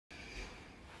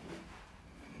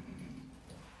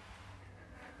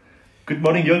Good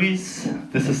morning, yogis.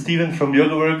 This is Steven from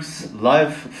YogaWorks,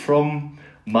 live from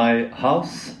my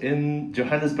house in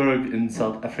Johannesburg in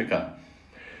South Africa.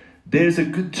 There's a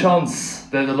good chance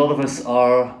that a lot of us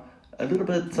are a little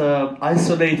bit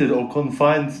isolated or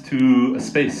confined to a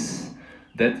space,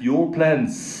 that your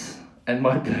plans and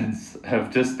my plans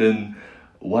have just been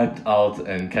wiped out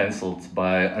and cancelled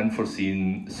by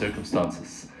unforeseen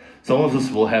circumstances. Some of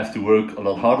us will have to work a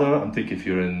lot harder. I'm thinking if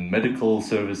you're in medical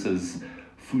services,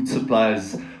 food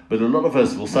supplies, but a lot of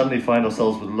us will suddenly find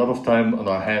ourselves with a lot of time on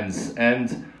our hands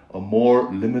and a more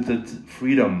limited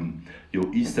freedom. Your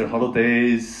Easter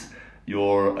holidays,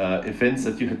 your events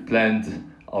that you had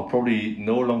planned are probably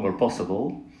no longer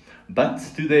possible. But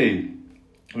today,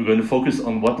 we're going to focus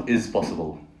on what is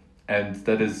possible. And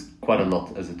that is quite a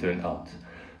lot, as it turned out.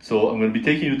 So I'm going to be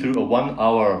taking you through a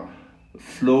 1-hour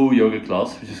flow yoga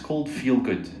class, which is called Feel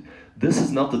Good. This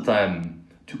is not the time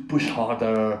to push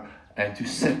harder and to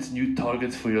set new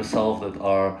targets for yourself that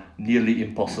are nearly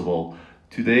impossible.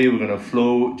 Today we're going to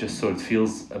flow just so it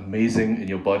feels amazing in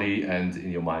your body and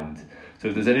in your mind. So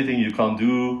if there's anything you can't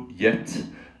do yet,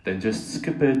 then just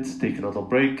skip it, take a little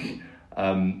break,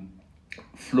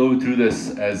 flow through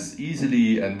this as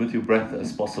easily and with your breath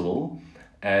as possible.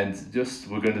 And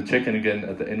we're going to check in again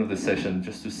at the end of the session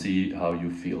just to see how you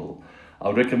feel. I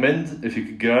would recommend if you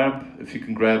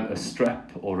can grab a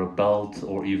strap or a belt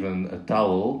or even a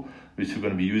towel, which we're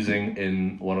going to be using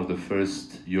in one of the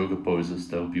first yoga poses.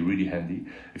 That would be really handy.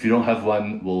 If you don't have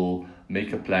one, we'll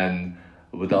make a plan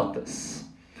without this.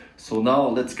 So now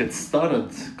let's get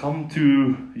started. Come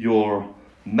to your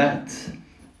mat,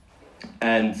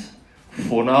 and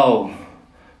for now,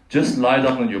 just lie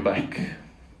down on your back.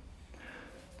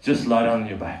 Just lie down on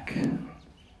your back.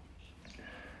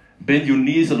 Bend your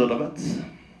knees a little bit,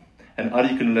 and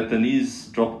either you can let the knees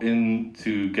drop in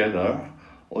together,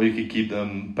 or you can keep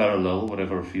them parallel,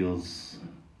 whatever feels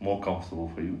more comfortable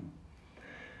for you.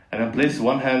 And then place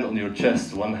one hand on your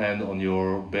chest, one hand on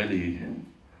your belly,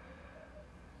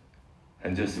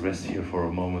 and just rest here for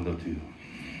a moment or two.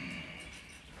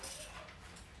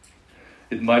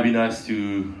 It might be nice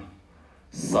to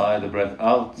sigh the breath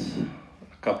out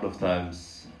a couple of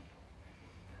times,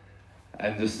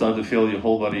 and just start to feel your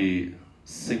whole body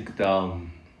sink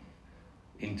down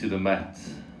into the mat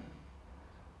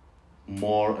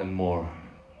more and more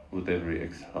with every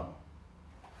exhale.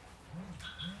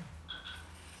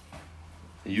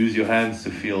 Use your hands to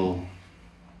feel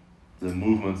the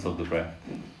movements of the breath.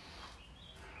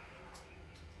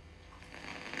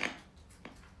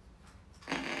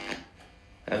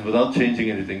 And without changing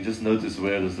anything, just notice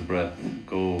where does the breath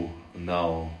go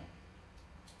now.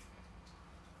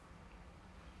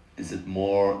 Is it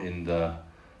more in the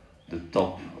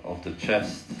top of the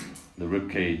chest, the rib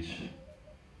cage?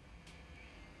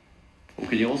 Or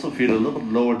can you also feel a little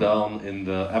bit lower down in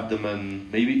the abdomen,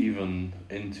 maybe even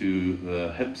into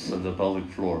the hips and the pelvic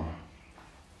floor?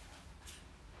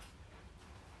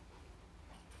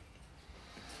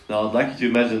 Now I'd like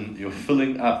you to imagine you're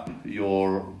filling up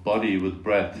your body with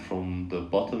breath from the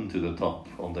bottom to the top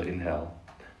on the inhale.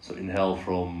 So inhale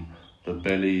from the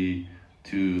belly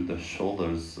to the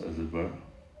shoulders, as it were.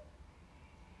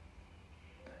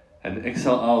 And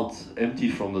exhale out, empty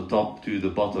from the top to the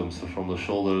bottom, so from the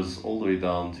shoulders all the way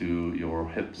down to your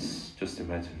hips, just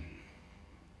imagine.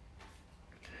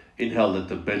 Inhale, let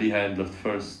the belly hand lift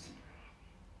first,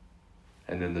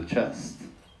 and then the chest.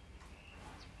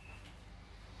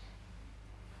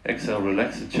 Exhale,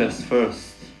 relax the chest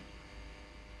first,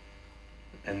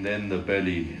 and then the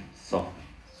belly softens.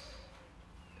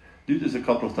 Do this a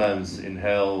couple of times.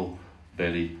 Inhale,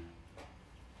 belly,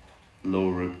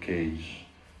 lower rib cage,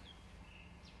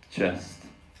 chest,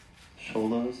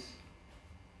 shoulders.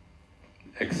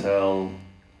 Exhale,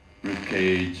 rib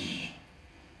cage,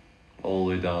 all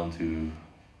the way down to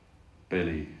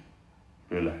belly,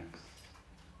 relax.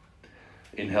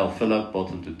 Inhale, fill up,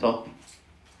 bottom to top.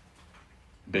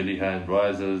 Belly hand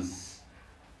rises,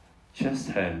 chest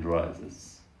hand rises.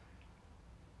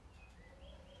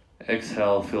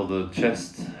 Exhale, feel the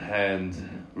chest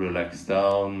hand relax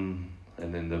down,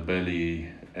 and then the belly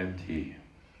empty.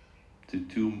 To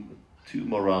two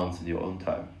more rounds in your own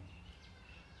time.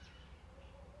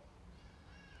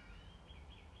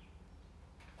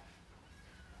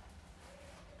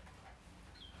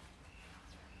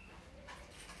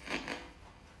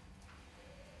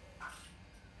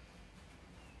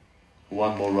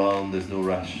 One more round, there's no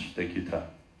rush, take your time.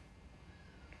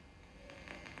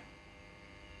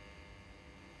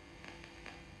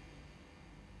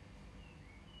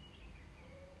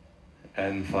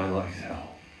 And final exhale.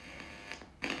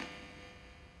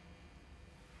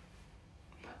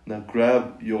 Now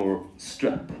grab your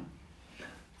strap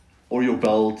or your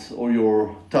belt, or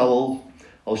your towel.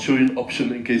 I'll show you an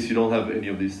option in case you don't have any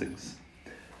of these things.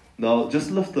 Now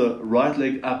just lift the right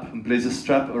leg up and place a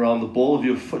strap around the ball of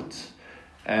your foot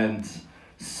and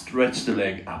stretch the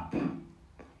leg up.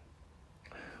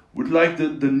 Would like the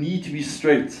knee to be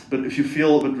straight, but if you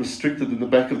feel a bit restricted in the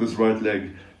back of this right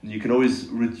leg, you can always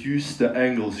reduce the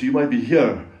angle. So you might be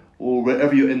here, or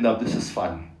wherever you end up, this is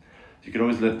fine. You can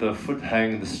always let the foot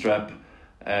hang in the strap,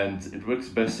 and it works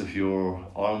best if your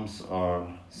arms are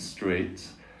straight.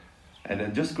 And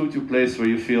then just go to a place where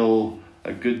you feel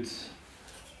a good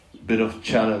bit of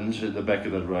challenge in the back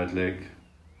of that right leg,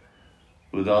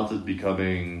 without it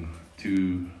becoming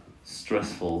too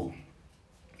stressful.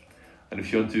 And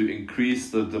if you want to increase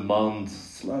the demand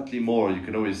slightly more, you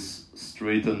can always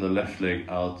straighten the left leg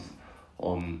out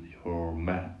on your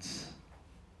mat.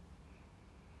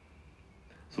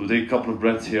 So we'll take a couple of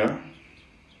breaths here,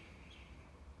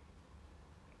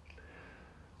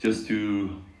 just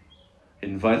to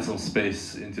invite some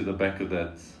space into the back of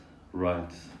that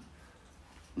right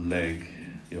leg,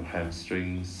 your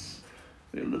hamstrings,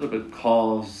 a little bit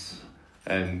calves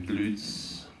and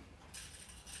glutes.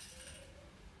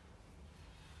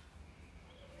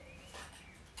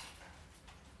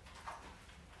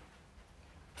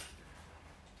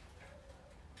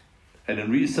 And then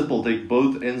really simple, take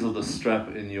both ends of the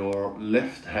strap in your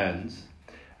left hand,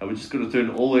 and we're just going to turn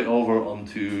all the way over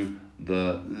onto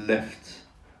the left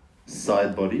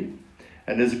side body.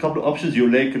 And there's a couple of options. Your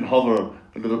leg can hover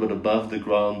a little bit above the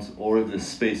ground, or if there's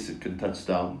space it can touch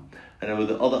down. And then with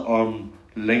the other arm,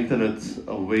 lengthen it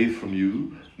away from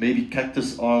you. Maybe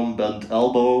cactus arm, bent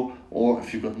elbow, or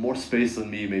if you've got more space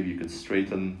than me, maybe you could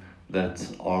straighten that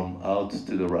arm out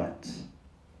to the right.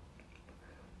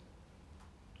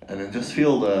 And then just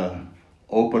feel the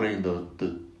opening,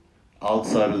 the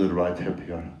outside of the right hip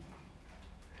here.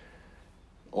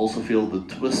 Also feel the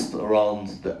twist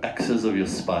around the axis of your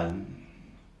spine.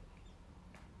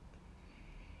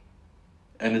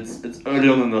 And it's early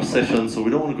on in our session, so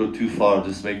we don't want to go too far.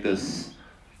 Just make this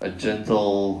a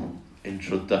gentle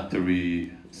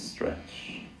introductory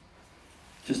stretch.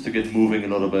 Just to get moving a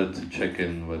little bit, to check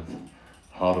in with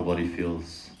how the body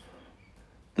feels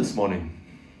this morning.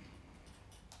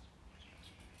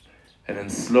 And then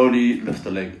slowly lift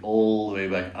the leg all the way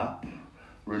back up.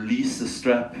 Release the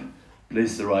strap,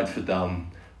 place the right foot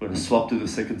down. We're going to swap to the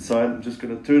second side. I'm just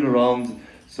going to turn around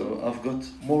so I've got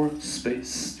more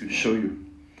space to show you.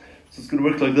 So it's going to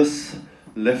work like this.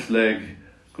 Left leg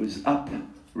goes up,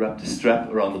 wrap the strap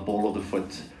around the ball of the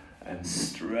foot and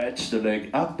stretch the leg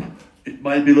up. It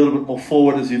might be a little bit more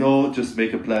forward, as you know. Just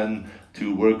make a plan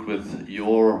to work with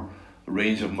your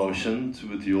range of motion,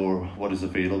 with your what is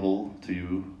available to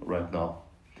you right now.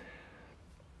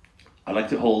 I like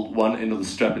to hold one end of the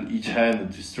strap in each hand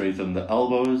and to straighten the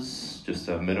elbows, just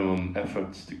a minimum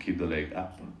effort to keep the leg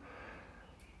up.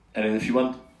 And then if you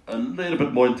want a little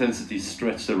bit more intensity,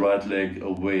 stretch the right leg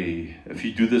away. If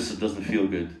you do this, it doesn't feel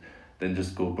good, then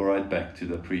just go right back to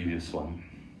the previous one.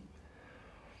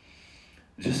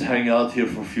 Just hang out here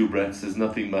for a few breaths. There's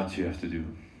nothing much you have to do.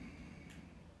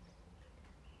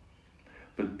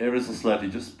 But ever so slightly,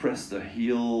 just press the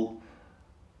heel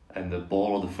and the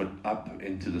ball of the foot up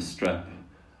into the strap.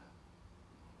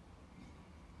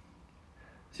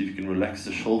 See if you can relax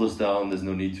the shoulders down. There's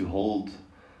no need to hold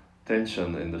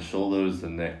tension in the shoulders, the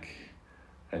neck,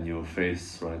 and your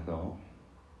face right now.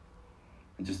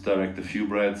 And just direct a few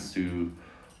breaths to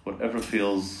whatever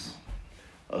feels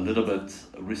a little bit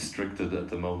restricted at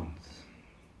the moment.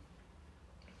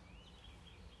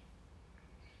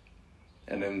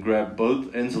 And then grab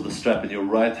both ends of the strap in your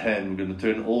right hand. We're going to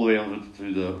turn all the way over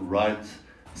to the right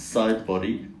side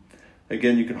body.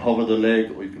 Again, you can hover the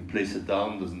leg or you can place it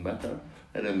down, doesn't matter.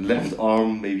 And then left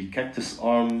arm, maybe cactus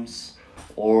arms,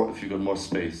 or if you've got more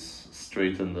space,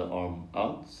 straighten the arm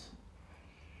out.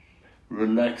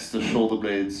 Relax the shoulder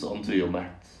blades onto your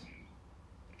mat.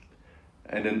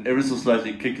 And then ever so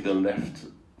slightly kick the left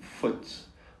foot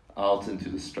out into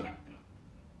the strap.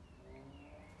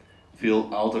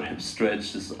 Feel outer hip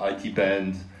stretch, this IT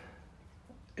band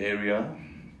area.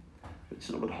 It's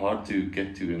a little bit hard to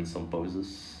get to in some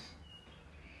poses.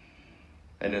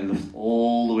 And then lift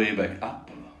all the way back up.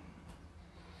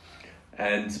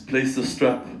 And place the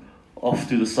strap off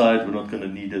to the side. We're not going to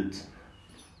need it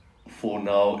for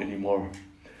now anymore.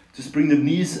 Just bring the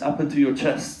knees up into your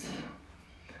chest.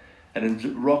 And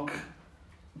then rock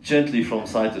gently from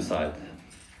side to side.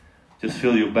 Just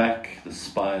feel your back, the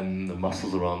spine, the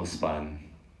muscles around the spine.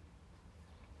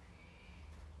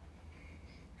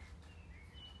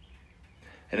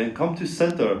 And then come to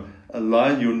center.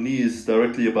 Align your knees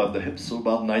directly above the hips, so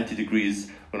about 90 degrees.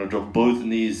 We're going to drop both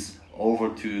knees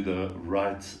over to the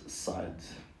right side.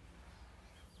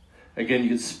 Again, you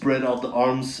can spread out the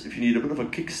arms. If you need a bit of a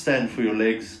kickstand for your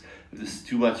legs, if this is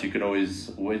too much, you can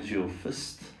always wedge your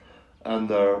fist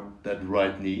under that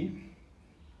right knee.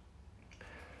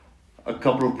 A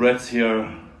couple of breaths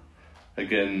here.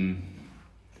 Again,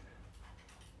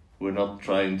 we're not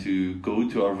trying to go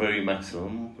to our very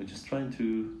maximum. We're just trying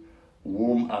to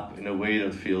warm up in a way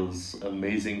that feels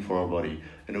amazing for our body,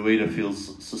 in a way that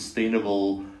feels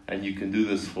sustainable, and you can do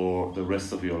this for the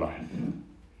rest of your life.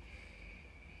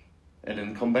 And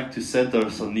then come back to center,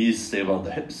 so knees stay above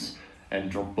the hips, and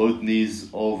drop both knees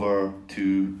over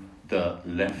to the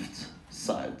left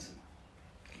side.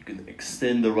 You can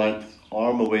extend the right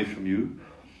arm away from you.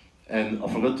 And I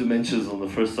forgot to mention this on the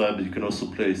first side, but you can also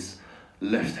place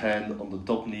left hand on the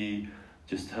top knee,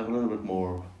 just to have a little bit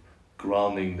more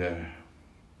grounding there.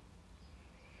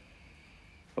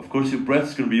 Of course, your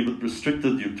breath's going to be a bit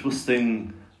restricted. You're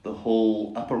twisting the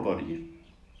whole upper body,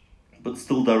 but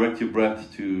still direct your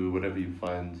breath to wherever you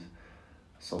find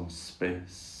some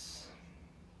space.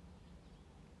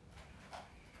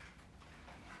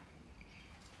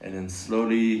 And then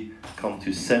slowly come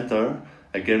to center.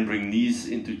 Again, bring knees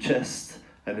into chest,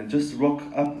 and then just rock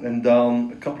up and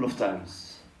down a couple of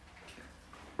times.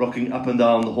 Rocking up and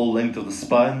down the whole length of the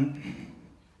spine.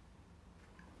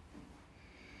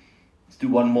 Let's do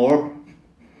one more.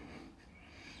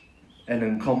 And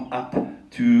then come up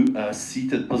to a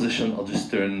seated position. I'll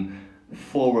just turn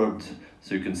forward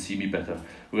so you can see me better.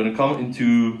 We're going to come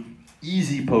into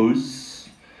easy pose,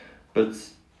 but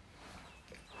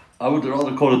I would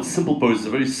rather call it simple pose. It's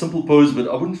a very simple pose, but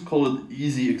I wouldn't call it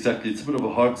easy exactly. It's a bit of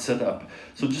a hard setup.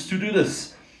 So just to do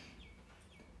this,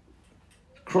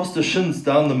 cross the shins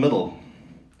down the middle.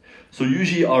 So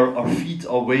usually our feet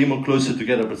are way more closer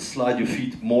together, but slide your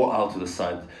feet more out to the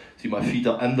side. See, my feet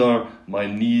are under my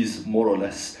knees more or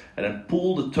less. And then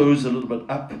pull the toes a little bit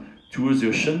up towards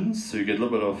your shins, so you get a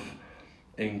little bit of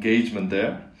engagement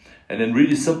there. And then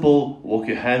really simple, walk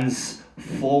your hands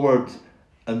forward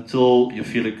until you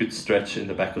feel a good stretch in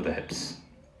the back of the hips.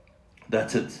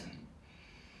 That's it.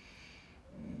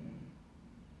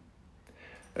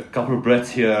 A couple of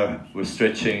breaths here. We're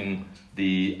stretching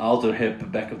the outer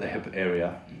hip, back of the hip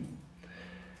area.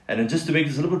 And then just to make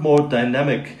this a little bit more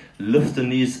dynamic, lift the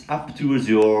knees up towards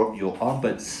your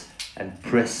armpits and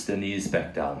press the knees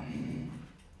back down.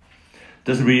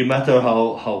 Doesn't really matter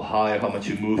how high, how much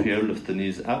you move here. Lift the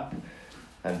knees up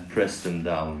and press them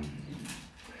down.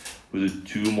 We'll do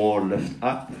two more, lift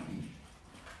up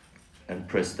and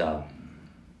press down.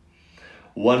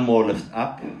 One more, lift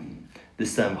up.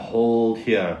 This time hold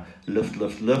here, lift,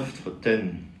 lift, lift for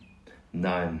 10,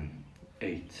 9,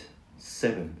 8,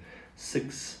 7,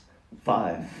 6,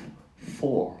 5,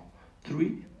 4,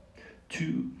 3,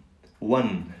 2,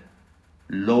 1.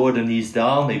 Lower the knees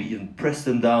down, maybe even press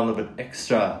them down a bit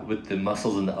extra with the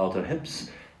muscles in the outer hips,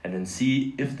 and then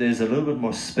see if there's a little bit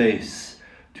more space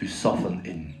to soften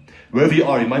in. Wherever you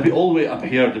are, you might be all the way up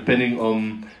here, depending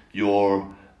on your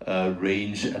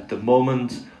range at the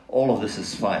moment. All of this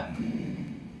is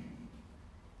fine.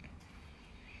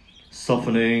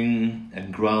 Softening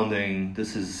and grounding,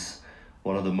 this is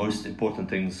one of the most important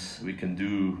things we can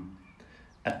do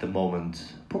at the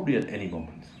moment, probably at any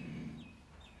moment.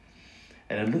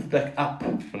 And then lift back up.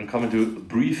 I'm going to come into a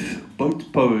brief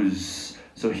boat pose.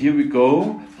 So here we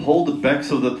go. Hold the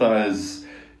backs of the thighs.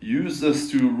 Use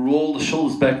this to roll the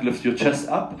shoulders back, lift your chest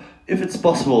up. If it's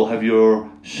possible, have your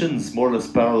shins more or less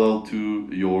parallel to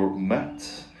your mat.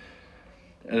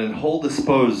 And then hold this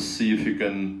pose. See if you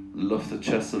can lift the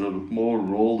chest a little bit more.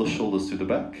 Roll the shoulders to the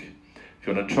back. If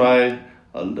you want to try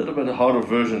a little bit harder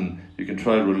version, you can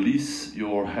try release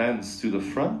your hands to the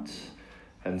front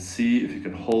and see if you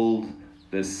can hold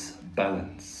this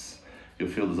balance. You'll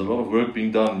feel there's a lot of work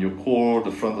being done in your core,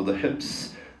 the front of the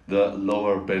hips, the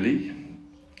lower belly.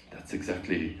 That's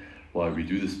exactly why we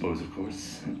do this pose, of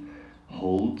course.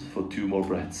 Hold for 2 more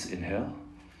breaths. Inhale.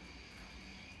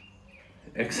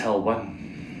 Exhale,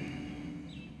 1.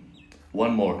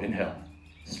 1 more, inhale.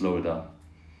 Slow it down.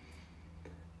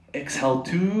 Exhale,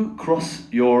 2. Cross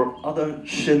your other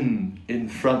shin in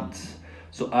front.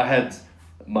 So I had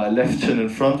my left shin in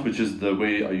front, which is the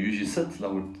way I usually sit. Now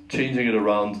we're changing it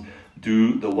around.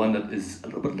 Do the one that is a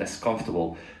little bit less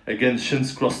comfortable. Again,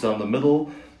 shins cross down the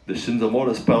middle. The shins are more or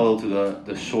less parallel to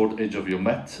the short edge of your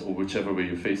mat, or whichever way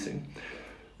you're facing.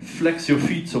 Flex your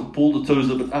feet, so pull the toes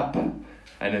a bit up.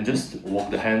 And then just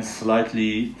walk the hands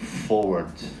slightly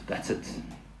forward. That's it.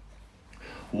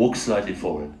 Walk slightly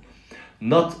forward.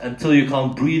 Not until you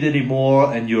can't breathe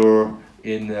anymore and you're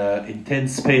in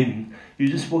intense pain. You're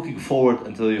just walking forward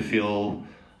until you feel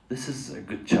this is a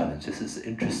good challenge. This is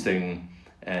interesting,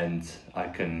 and I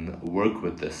can work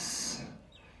with this.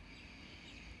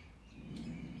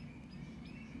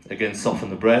 Again, soften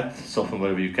the breath, soften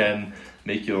wherever you can.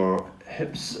 Make your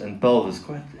hips and pelvis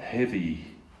quite heavy,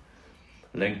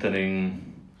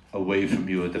 lengthening away from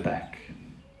you at the back.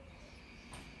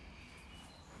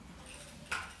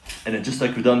 And then just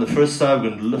like we've done the first time, we're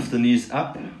going to lift the knees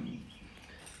up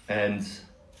and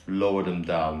lower them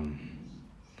down.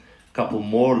 Couple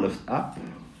more, lift up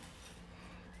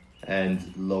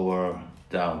and lower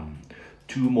down.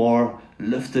 2 more,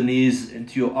 lift the knees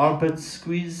into your armpits,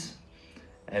 squeeze,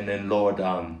 and then lower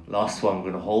down. Last one,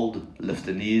 we're going to hold, lift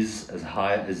the knees as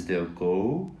high as they'll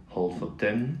go. Hold for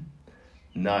 10,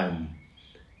 9,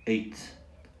 8,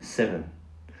 7,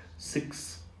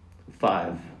 6,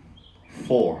 5,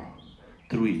 4,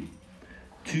 3,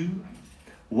 2,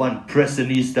 1. Press the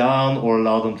knees down or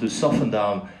allow them to soften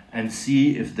down and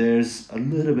see if there's a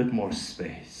little bit more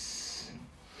space.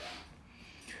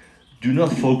 Do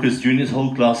not focus during this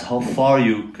whole class how far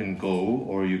you can go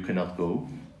or you cannot go.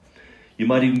 You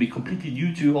might even be completely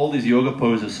new to all these yoga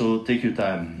poses, so take your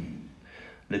time.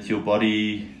 Let your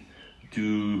body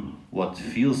do what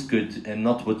feels good and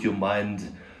not what your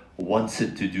mind wants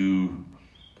it to do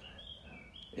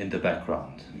in the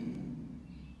background.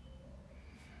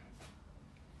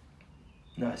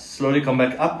 Nice. Slowly come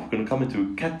back up. We're going to come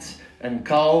into cat and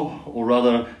cow, or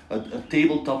rather a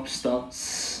tabletop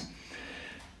stance,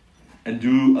 and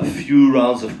do a few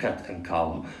rounds of cat and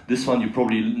cow. This one you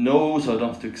probably know, so I don't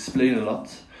have to explain a lot.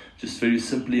 Just very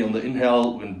simply on the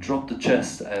inhale, we're going to drop the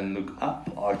chest and look up,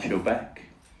 arch your back.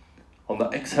 On the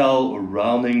exhale, we're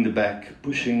rounding the back,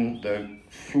 pushing the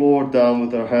floor down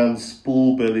with our hands,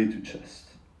 pull belly to chest.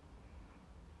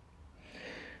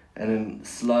 And then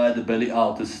slide the belly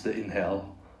out. This is the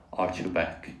inhale, arch your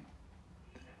back.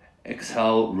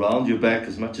 Exhale, round your back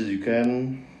as much as you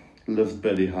can, lift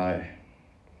belly high.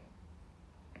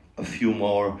 A few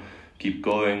more, keep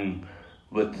going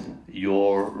with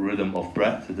your rhythm of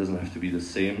breath. It doesn't have to be the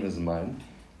same as mine.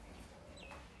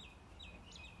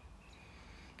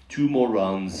 2 more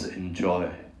rounds, enjoy.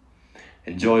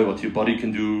 Enjoy what your body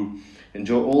can do.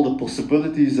 Enjoy all the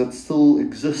possibilities that still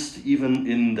exist even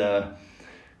in the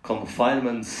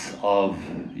confinements of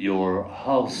your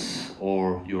house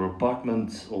or your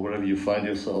apartment or wherever you find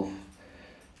yourself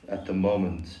at the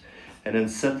moment. And then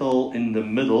settle in the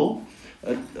middle.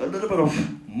 A little bit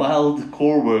of mild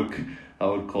core work, I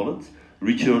would call it.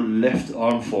 Reach your left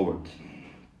arm forward.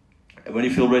 And when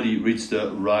you feel ready, reach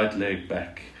the right leg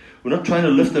back. We're not trying to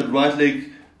lift that right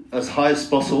leg as high as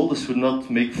possible. This would not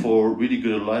make for really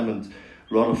good alignment.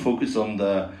 Rather focus on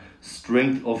the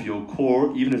strength of your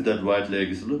core. Even if that right leg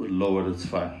is a little bit lower, that's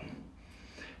fine.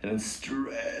 And then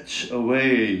stretch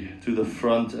away to the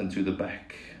front and to the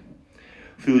back.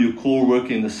 Feel your core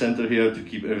working in the center here to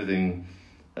keep everything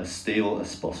as stable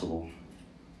as possible.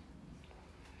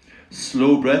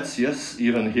 Slow breaths, yes,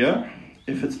 even here.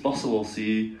 If it's possible,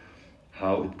 see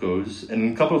how it goes.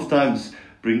 And a couple of times,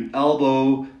 bring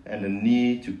elbow and a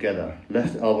knee together.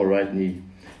 Left elbow, right knee.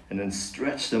 And then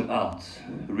stretch them out.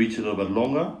 Reach a little bit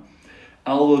longer.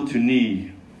 Elbow to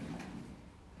knee.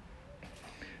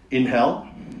 Inhale.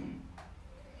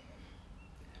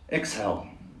 Exhale.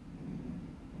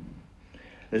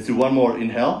 Let's do one more.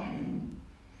 Inhale.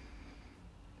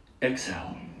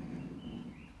 Exhale.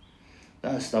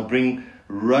 Nice. Now bring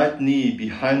right knee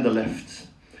behind the left.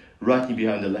 Right knee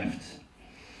behind the left.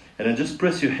 And then just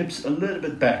press your hips a little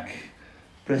bit back.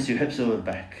 Press your hips a little bit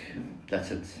back.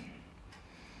 That's it.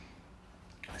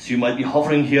 So you might be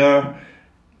hovering here.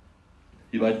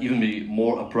 You might even be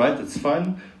more upright. That's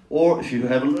fine. Or if you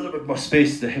have a little bit more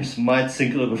space, the hips might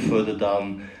sink a little bit further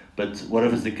down. But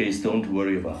whatever's the case, don't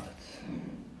worry about it.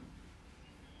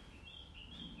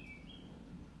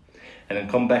 And then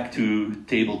come back to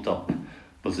tabletop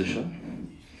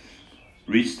position.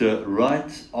 Reach the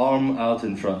right arm out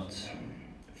in front.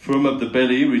 Firm up the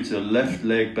belly, reach the left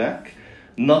leg back.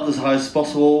 Not as high as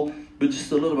possible, but just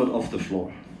a little bit off the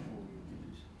floor.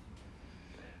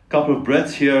 Couple of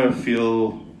breaths here,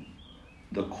 feel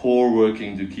the core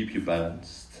working to keep you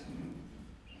balanced.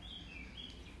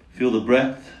 Feel the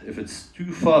breath. If it's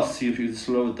too fast, see if you can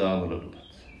slow it down a little bit.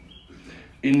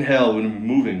 Inhale when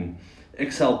moving.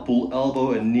 Exhale, pull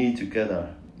elbow and knee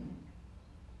together.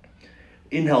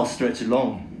 Inhale, stretch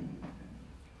long.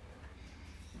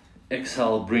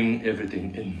 Exhale, bring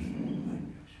everything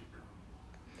in.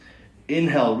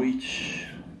 Inhale, reach.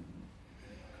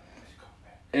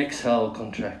 Exhale,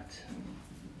 contract.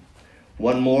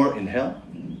 One more, inhale.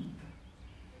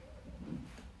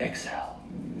 Exhale.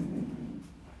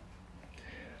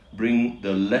 Bring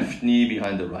the left knee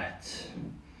behind the right.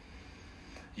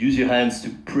 use your hands to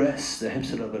press the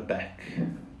hips a little bit back.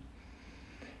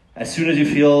 As soon as you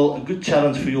feel a good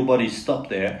challenge for your body, stop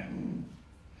there.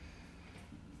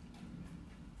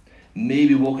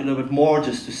 Maybe walk a little bit more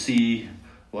just to see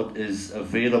what is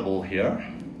available here.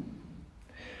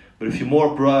 But if you're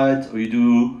more bright or you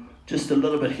do just a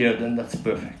little bit here, then that's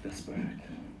perfect. That's perfect.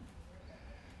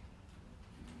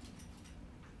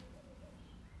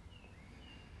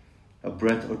 A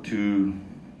breath or two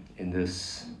in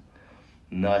this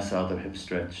nice outer hip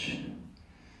stretch.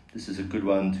 This is a good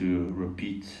one to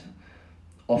repeat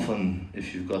often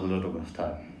if you've got a little bit of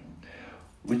time,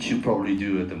 which you probably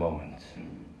do at the moment.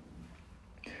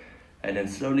 And then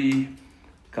slowly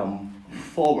come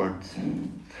forward.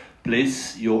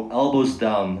 Place your elbows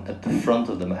down at the front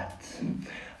of the mat.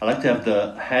 I like to have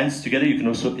the hands together. You can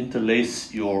also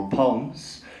interlace your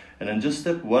palms and then just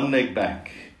step one leg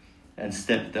back and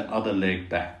step the other leg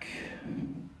back.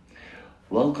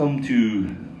 Welcome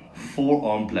to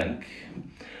forearm plank.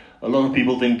 A lot of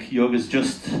people think yoga is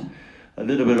just a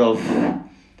little bit of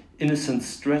innocent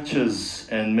stretches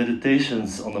and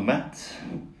meditations on the mat.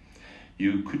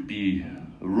 You could be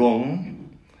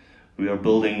wrong. We are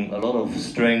building a lot of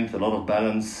strength, a lot of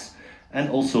balance, and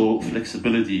also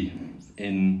flexibility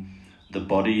in the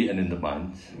body and in the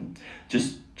mind.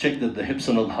 Just check that the hips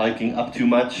are not hiking up too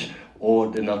much or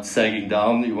they're not sagging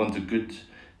down. You want a good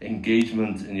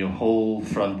engagement in your whole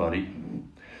front body.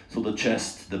 So the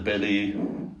chest, the belly,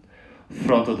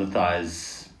 front of the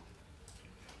thighs,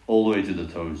 all the way to the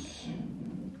toes.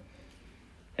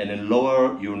 And then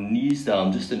lower your knees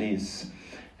down, just the knees.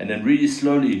 And then really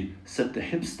slowly set the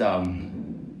hips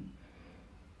down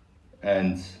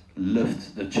and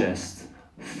lift the chest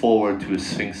forward to a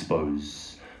Sphinx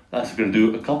pose. That's we're going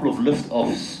to do a couple of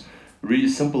lift-offs, really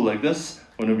simple like this.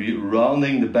 We're going to be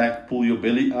rounding the back, pull your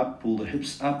belly up, pull the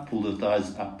hips up, pull the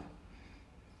thighs up.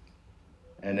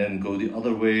 And then go the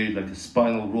other way like a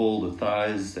spinal roll, the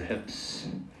thighs, the hips.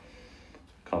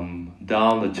 Come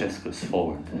down, the chest goes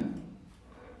forward.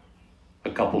 A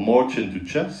couple more, chin to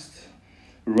chest.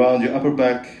 Round your upper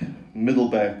back, middle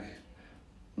back,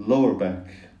 lower back.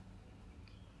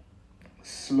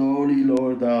 Slowly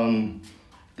lower down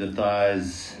the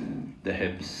thighs, the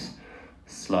hips.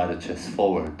 Slide the chest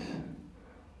forward.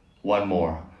 One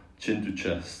more, chin to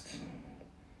chest.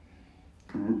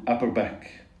 Upper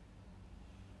back,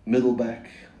 middle back,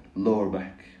 lower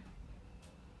back.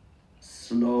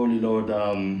 Slowly lower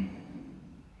down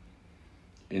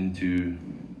into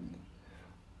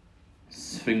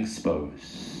Sphinx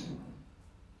pose.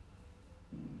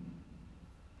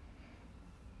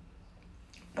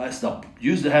 Nice. Now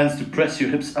use the hands to press your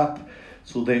hips up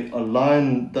so they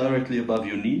align directly above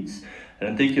your knees, and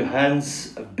then take your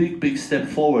hands a big step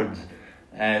forward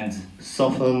and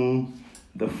soften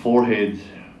the forehead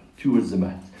towards the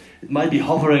mat. It might be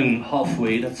hovering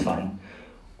halfway, that's fine,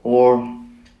 or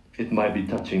it might be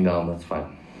touching down, that's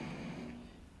fine.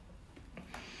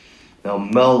 Now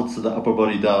melt the upper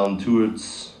body down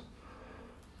towards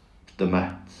the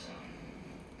mat.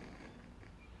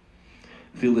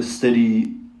 Feel the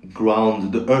steady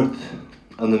ground, the earth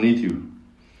underneath you,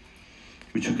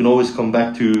 which you can always come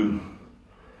back to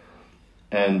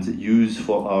and use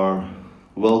for our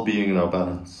well-being and our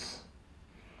balance.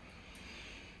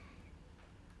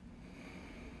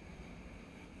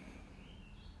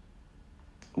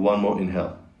 One more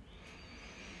inhale.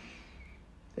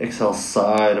 Exhale,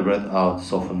 sigh the breath out,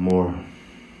 soften more.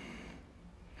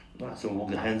 So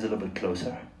walk the hands a little bit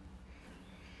closer.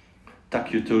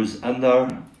 Tuck your toes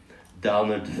under,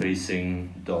 downward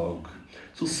facing dog.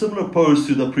 So similar pose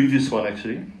to the previous one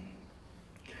actually.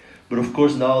 But of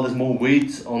course now there's more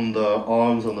weight on the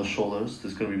arms, on the shoulders.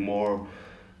 There's going to be more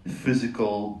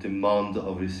physical demand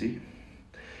obviously.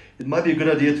 It might be a good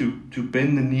idea to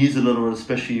bend the knees a little bit,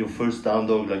 especially your first down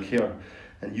dog like here.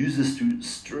 And use this to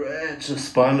stretch the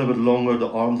spine a little bit longer, the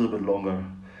arms a little bit longer.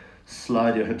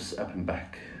 Slide your hips up and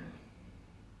back.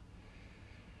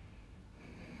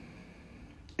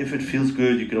 If it feels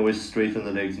good, you can always straighten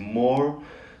the legs more.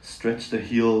 Stretch the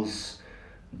heels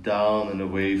down and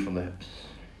away from the hips.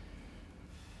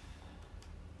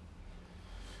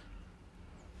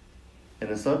 And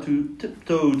then start to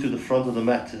tiptoe to the front of the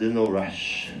mat. There's no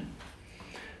rush.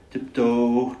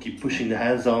 Tiptoe, keep pushing the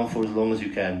hands down for as long as you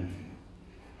can,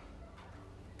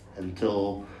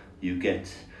 until you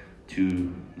get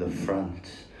to the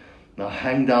front. Now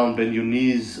hang down, bend your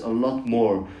knees a lot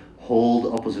more.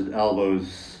 Hold opposite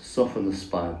elbows, soften the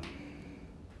spine.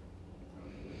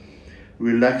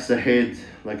 Relax the head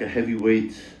like a heavy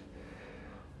weight,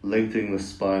 lengthening the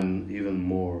spine even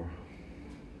more.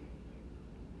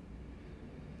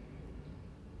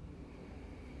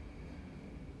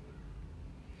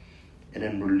 And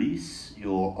then release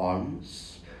your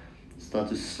arms. Start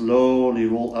to slowly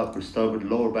roll up. Or start with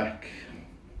lower back.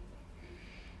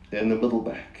 Then the middle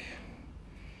back.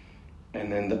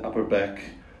 And then the upper back.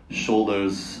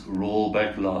 Shoulders roll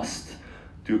back last.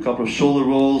 Do a couple of shoulder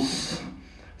rolls.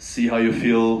 See how you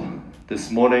feel this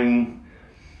morning.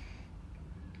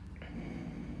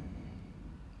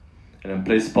 And then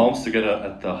place palms together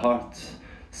at the heart.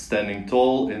 Standing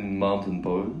tall in mountain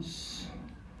pose.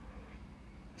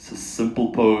 It's a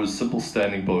simple pose, simple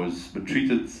standing pose, but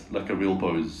treat it like a real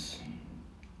pose.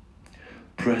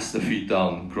 Press the feet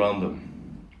down, ground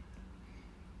them.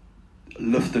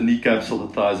 Lift the kneecaps so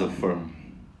the thighs are firm.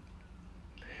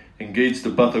 Engage the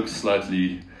buttocks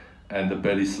slightly and the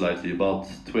belly slightly, about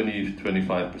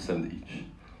 20-25% each.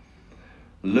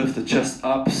 Lift the chest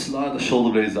up, slide the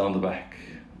shoulder blades down the back.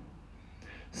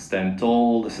 Stand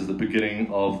tall. This is the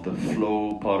beginning of the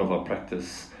flow part of our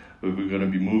practice, where we're going to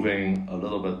be moving a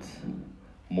little bit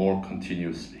more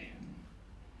continuously.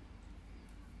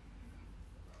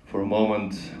 For a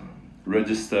moment,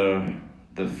 register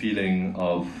the feeling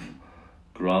of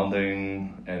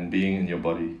grounding and being in your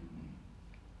body.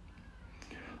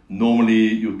 Normally,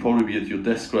 you'd probably be at your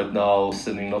desk right now,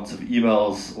 sending lots of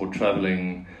emails or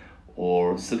traveling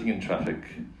or sitting in traffic.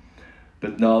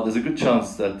 But now there's a good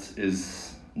chance that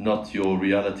is not your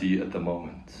reality at the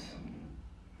moment.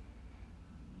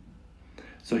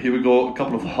 So here we go, a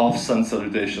couple of half sun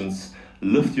salutations.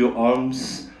 Lift your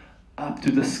arms up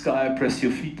to the sky, press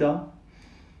your feet down.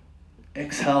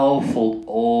 Exhale, fold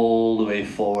all the way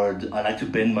forward. I like to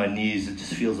bend my knees, it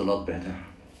just feels a lot better.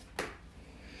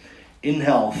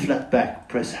 Inhale, flat back,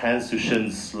 press hands to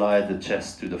shins, slide the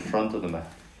chest to the front of the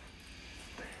mat.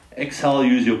 Exhale,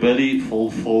 use your belly,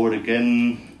 fold forward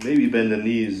again, maybe bend the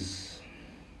knees.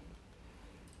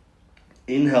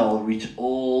 Inhale, reach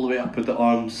all the way up with the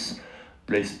arms,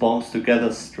 place palms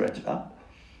together, stretch up.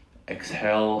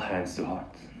 Exhale, hands to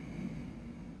heart.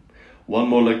 One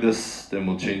more like this, then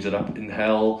we'll change it up.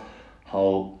 Inhale,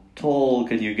 how tall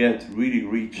can you get? Really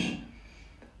reach.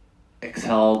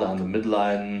 Exhale, down the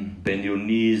midline, bend your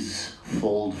knees,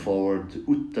 fold forward,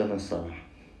 Uttanasana.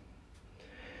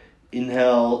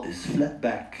 Inhale is flat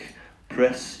back,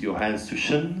 press your hands to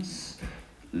shins,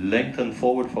 lengthen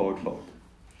forward, forward, forward.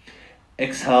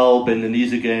 Exhale, bend the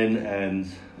knees again and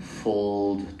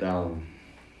fold down.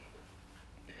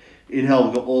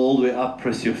 Inhale, go all the way up,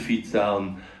 press your feet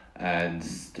down and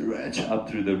stretch up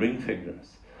through the ring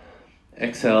fingers.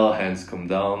 Exhale, hands come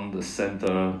down the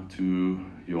center to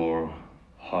your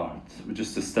heart. We're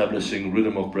just establishing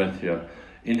rhythm of breath here.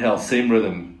 Inhale, same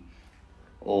rhythm,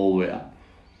 all the way up.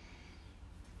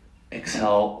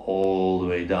 Exhale, all the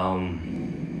way down.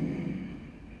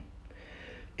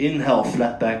 Inhale,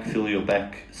 flat back, feel your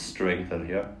back strengthen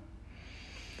here.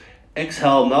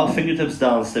 Exhale, now fingertips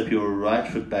down, step your right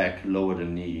foot back, lower the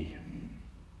knee.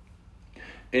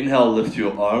 Inhale, lift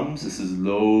your arms, this is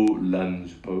low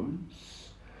lunge pose.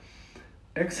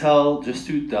 Exhale, just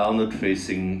do downward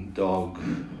facing dog.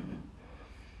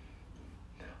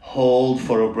 Hold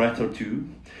for a breath or two.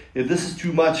 If this is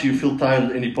too much, you feel tired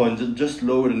at any point, just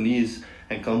lower the knees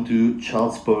and come to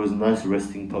child's pose, nice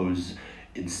resting pose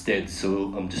instead.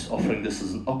 So I'm just offering this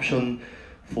as an option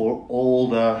for all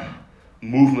the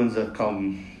movements that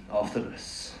come after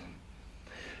this.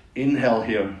 Inhale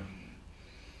here.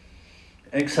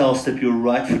 Exhale, step your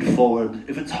right foot forward.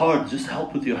 If it's hard, just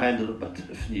help with your hand a little bit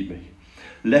if need be.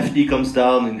 Left knee comes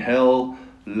down, inhale,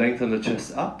 lengthen the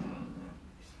chest up.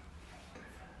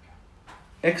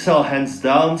 Exhale, hands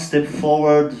down, step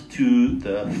forward to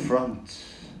the front.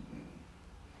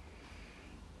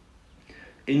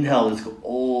 Inhale, let's go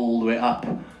all the way up,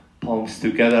 palms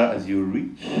together as you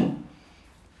reach.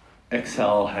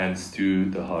 Exhale, hands to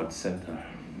the heart center.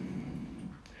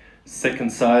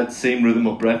 Second side, same rhythm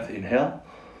of breath, inhale.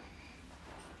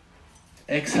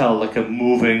 Exhale like a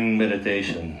moving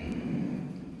meditation.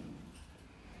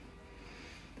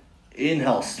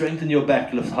 Inhale, strengthen your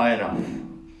back, lift high enough.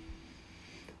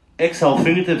 Exhale,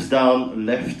 fingertips down,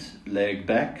 left leg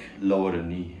back, lower the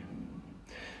knee.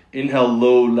 Inhale,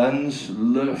 low lunge,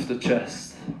 lift the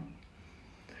chest.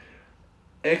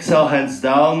 Exhale, hands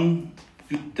down,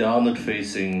 downward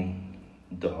facing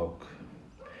dog.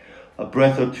 A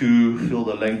breath or two, feel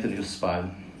the length in your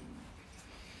spine.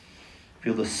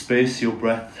 Feel the space your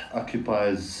breath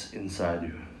occupies inside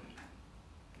you.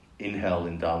 Inhale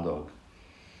in down dog.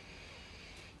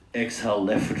 Exhale,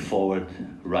 left foot forward,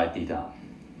 right knee down.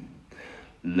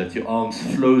 Let your arms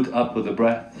float up with the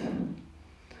breath.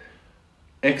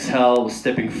 Exhale,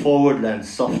 stepping forward, land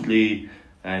softly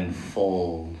and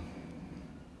fold.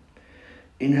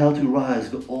 Inhale to rise,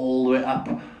 go all the way up,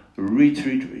 reach,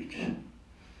 reach, reach.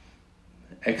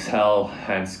 Exhale,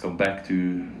 hands come back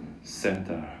to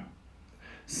center.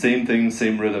 Same thing,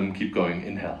 same rhythm, keep going.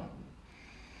 Inhale.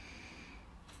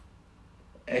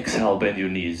 Exhale, bend your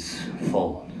knees,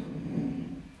 fold.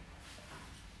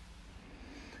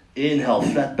 Inhale,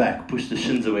 flat back, push the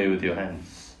shins away with your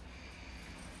hands.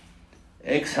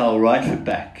 Exhale, right foot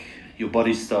back. Your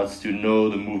body starts to know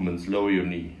the movements, lower your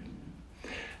knee.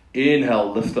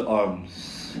 Inhale, lift the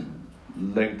arms,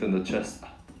 lengthen the chest up.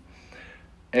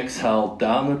 Exhale,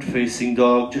 downward facing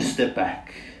dog, just step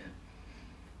back.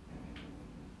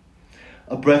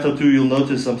 A breath or two, you'll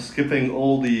notice I'm skipping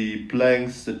all the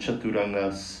planks, the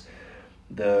chaturangas,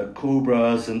 the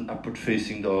cobras and upward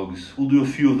facing dogs. We'll do a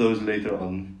few of those later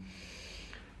on.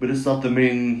 But it's not the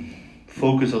main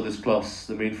focus of this class.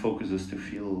 The main focus is to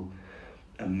feel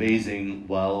amazing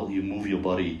while you move your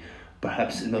body,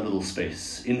 perhaps in a little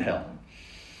space. Inhale.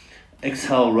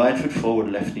 Exhale, right foot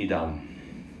forward, left knee down.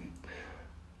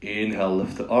 Inhale,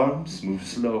 lift the arms, move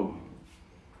slow.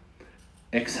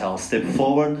 Exhale, step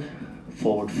forward,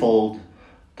 forward fold,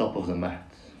 top of the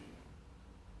mat.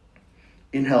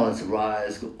 Inhale, let's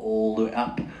rise, go all the way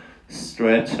up,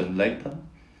 stretch and lengthen.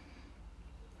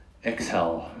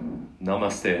 Exhale,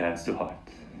 namaste, hands to heart.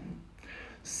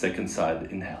 Second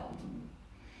side, inhale.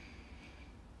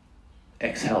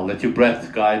 Exhale, let your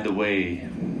breath guide the way.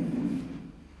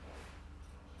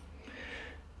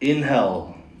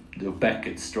 Inhale, the back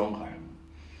gets stronger.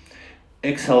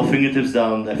 Exhale, fingertips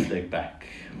down, left leg back.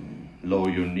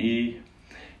 Lower your knee.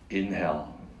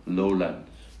 Inhale, low lunge.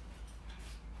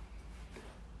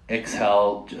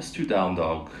 Exhale, just to down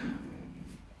dog.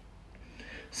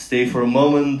 Stay for a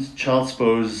moment. Child's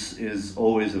pose is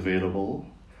always available,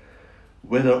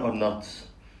 whether or not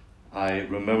I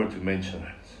remember to mention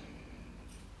it.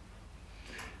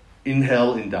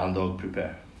 Inhale, in down dog,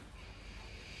 prepare.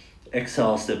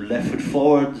 Exhale, step left foot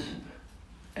forward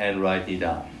and right knee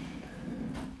down.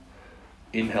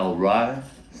 Inhale, rise.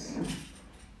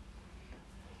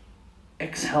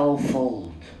 Exhale,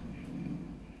 fold.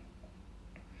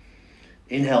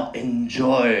 Inhale,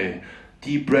 enjoy.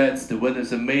 Deep breaths, the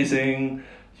weather's amazing.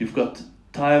 You've got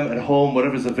time at home,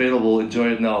 whatever's available,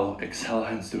 enjoy it now. Exhale,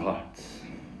 hands to heart.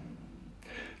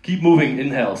 Keep moving,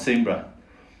 inhale, same breath,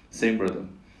 same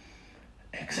rhythm.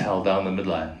 Exhale, down the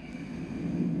midline.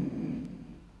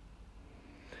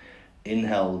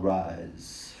 Inhale,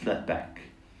 rise, flat back.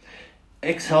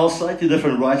 Exhale, slightly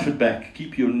different, right foot back.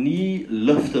 Keep your knee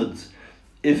lifted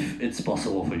if it's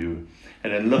possible for you.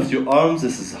 And then lift your arms.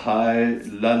 This is high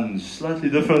lunge. Slightly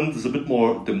different. There's a bit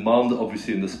more demand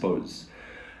obviously in this pose.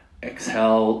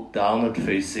 Exhale, downward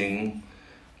facing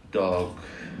dog.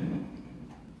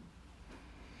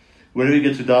 When you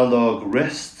get to down dog,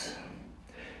 rest.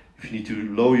 If you need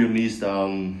to lower your knees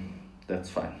down, that's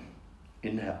fine.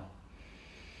 Inhale.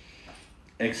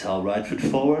 Exhale, right foot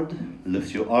forward.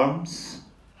 Lift your arms.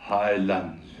 High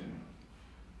lunge.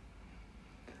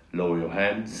 Lower your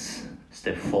hands.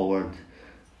 Step forward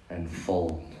and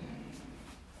fold.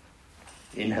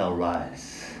 Inhale,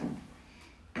 rise.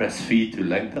 Press feet to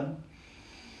lengthen.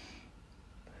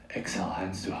 Exhale,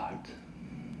 hands to heart.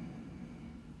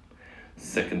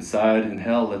 Second side,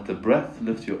 inhale, let the breath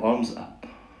lift your arms up.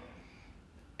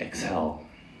 Exhale,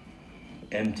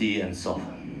 empty and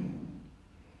soften.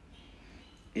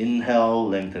 Inhale,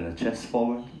 lengthen the chest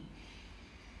forward.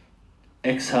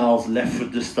 Exhale, left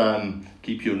foot this time,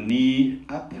 keep your knee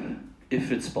up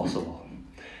if it's possible.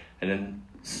 And then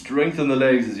strengthen the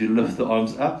legs as you lift the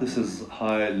arms up. This is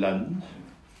high lunge.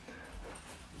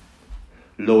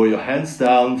 Lower your hands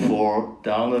down for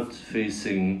downward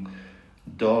facing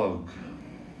dog.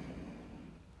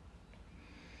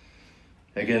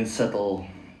 Again, settle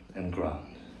and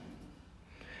ground.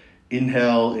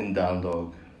 Inhale in down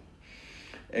dog.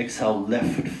 Exhale,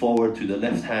 left foot forward to the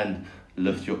left hand.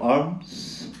 Lift your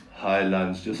arms. High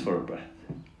lunge just for a breath.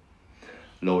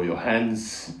 Lower your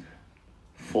hands.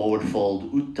 Forward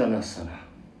fold, Uttanasana.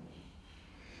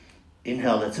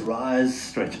 Inhale, let's rise,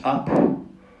 stretch up.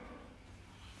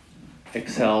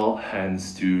 Exhale,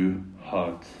 hands to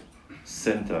heart,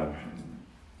 center.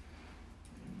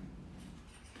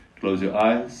 Close your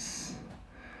eyes.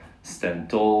 Stand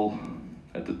tall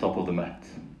at the top of the mat.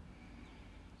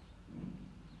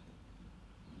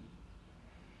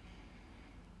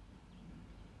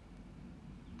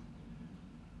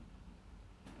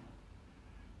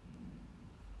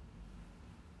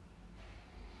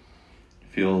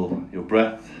 Feel your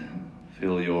breath,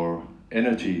 feel your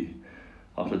energy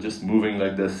after just moving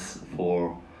like this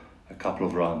for a couple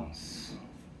of rounds.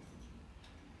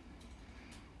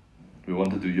 We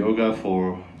want to do yoga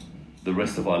for the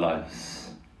rest of our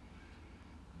lives.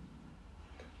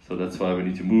 So that's why we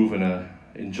need to move in a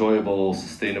enjoyable,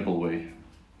 sustainable way.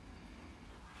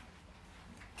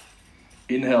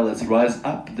 Inhale, let's rise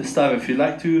up. This time, if you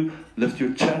like to, lift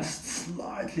your chest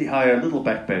slightly higher, little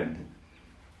back bend.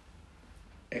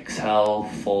 Exhale,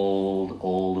 fold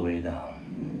all the way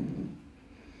down.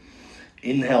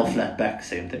 Inhale, flat back,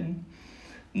 same thing.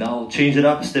 Now change it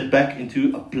up, step back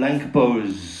into a plank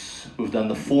pose. We've done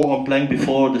the forearm plank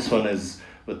before, this one is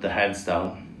with the hands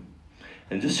down.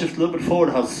 And just shift a little bit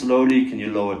forward, how slowly can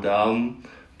you lower down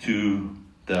to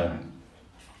the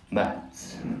mat.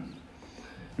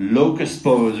 Locust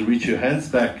pose, reach your hands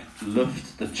back,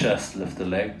 lift the chest, lift the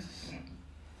legs.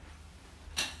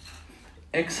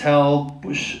 Exhale,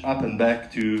 push up and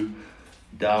back to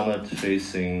downward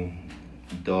facing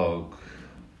dog.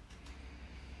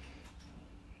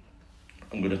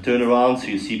 I'm going to turn around so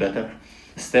you see better.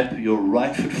 Step your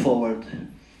right foot forward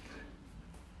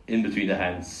in between the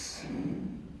hands.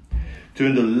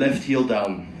 Turn the left heel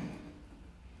down.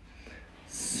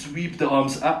 Sweep the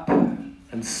arms up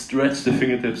and stretch the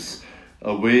fingertips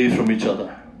away from each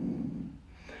other.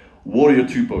 Warrior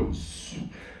two pose.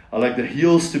 I like the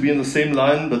heels to be in the same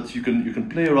line, but you can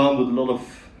play around with a lot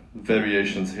of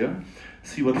variations here.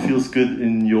 See what feels good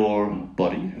in your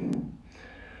body.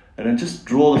 And then just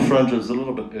draw the front ribs a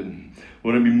little bit in.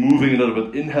 We're going to be moving a little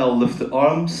bit. Inhale, lift the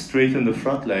arms, straighten the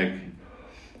front leg.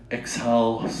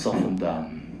 Exhale, soften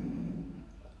down.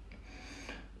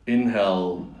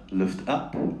 Inhale, lift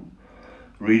up.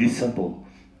 Really simple.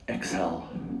 Exhale.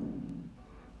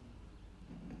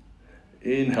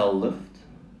 Inhale, lift.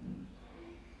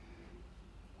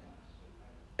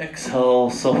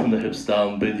 Exhale, soften the hips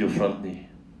down, bend your front knee.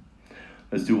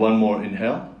 Let's do one more.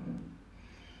 Inhale.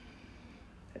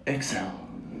 Exhale.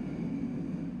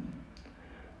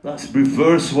 That's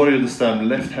reverse warrior this time.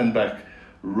 Left hand back,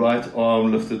 right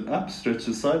arm lifted up, stretch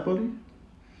the side body.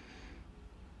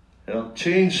 And I'll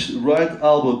change right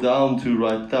elbow down to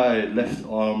right thigh, left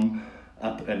arm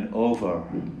up and over.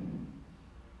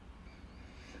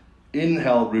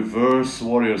 Inhale, reverse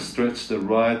warrior, stretch the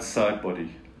right side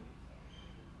body.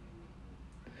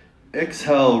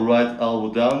 Exhale, right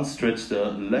elbow down, stretch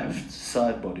the left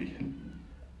side body.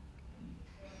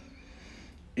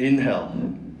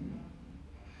 Inhale.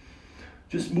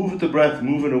 Just move with the breath,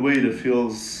 move in a way that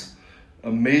feels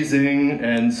amazing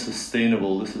and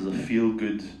sustainable. This is a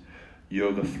feel-good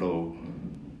yoga flow.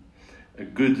 A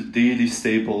good daily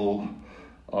staple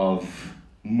of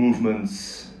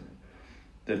movements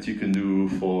that you can do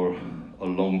for a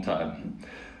long time.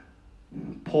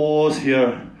 Pause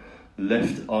here.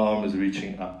 Left arm is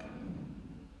reaching up.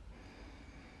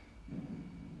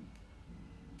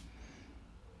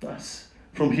 Nice.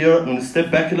 From here, I'm going to step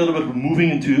back a little bit. We're moving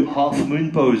into half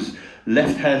moon pose.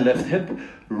 Left hand, left hip.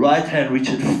 Right hand, reach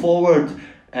it forward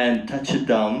and touch it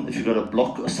down. If you've got a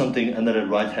block or something under the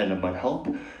right hand, it might help.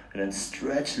 And then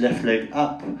stretch left leg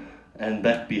up and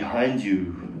back behind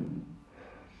you.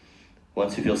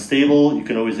 Once you feel stable, you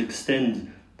can always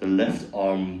extend the left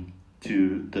arm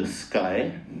to the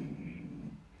sky.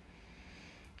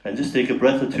 And just take a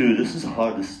breath or two. This is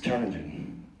hard, this is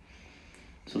challenging.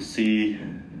 So see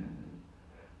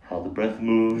how the breath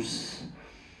moves,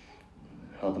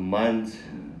 how the mind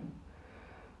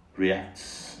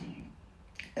reacts.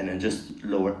 And then just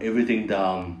lower everything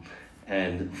down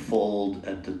and fold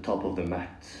at the top of the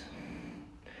mat.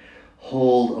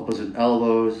 Hold opposite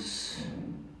elbows.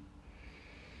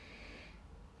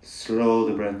 Slow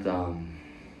the breath down.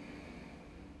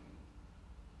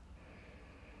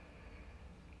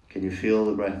 Can you feel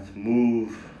the breath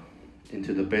move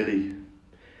into the belly?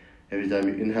 Every time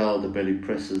you inhale, the belly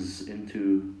presses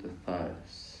into the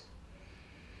thighs.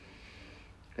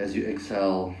 As you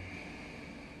exhale,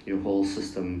 your whole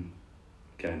system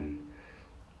can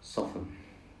soften.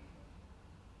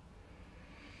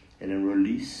 And then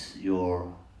release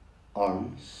your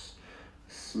arms.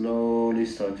 Slowly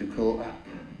start to curl up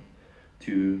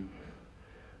to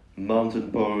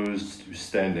mountain pose, to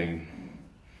standing.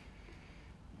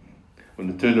 When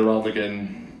you turn around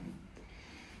again,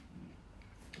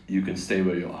 you can stay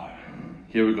where you are.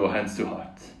 Here we go, hands to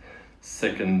heart.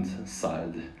 Second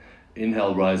side.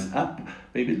 Inhale, rise up.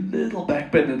 Maybe a little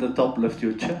back bend at the top, lift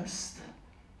your chest.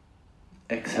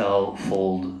 Exhale,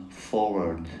 fold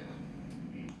forward.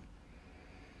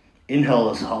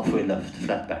 Inhale is halfway lift,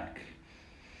 flat back.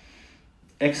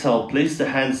 Exhale, place the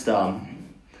hands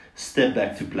down. Step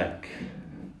back to plank.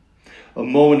 A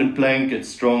moment in plank, get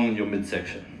strong in your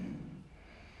midsection.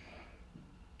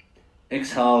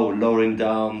 Exhale, lowering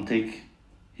down, take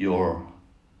your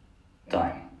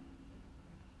time.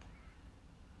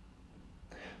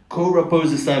 Cobra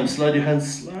pose this time, slide your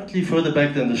hands slightly further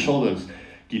back than the shoulders.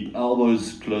 Keep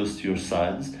elbows close to your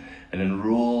sides. And then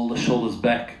roll the shoulders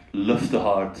back, lift the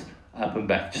heart up and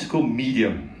back. Just go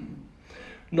medium.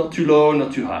 Not too low,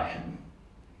 not too high.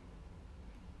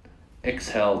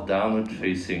 Exhale, downward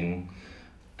facing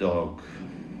dog.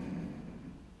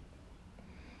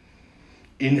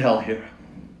 Inhale here.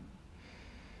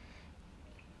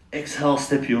 Exhale,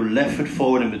 step your left foot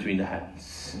forward in between the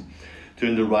hands.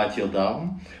 Turn the right heel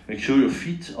down. Make sure your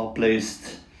feet are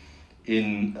placed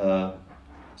in a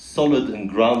solid and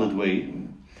grounded way.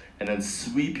 And then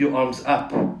sweep your arms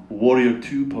up, warrior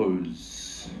two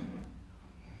pose.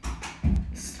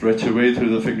 Stretch away through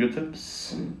the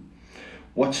fingertips.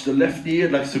 Watch the left knee,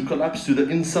 it likes to collapse to the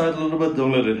inside a little bit,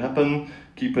 don't let it happen.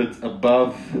 Keep it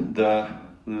above the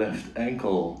left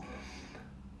ankle.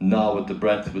 Now with the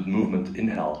breath, with movement,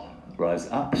 inhale, rise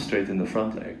up, straighten the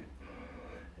front leg.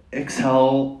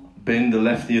 Exhale, bend the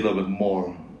left knee a little bit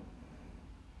more.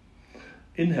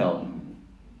 Inhale.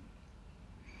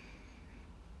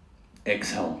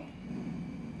 Exhale.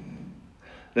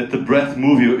 Let the breath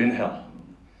move you. Inhale.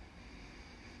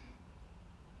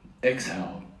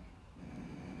 Exhale.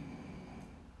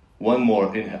 One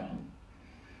more. Inhale.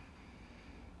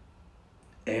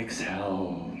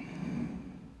 Exhale.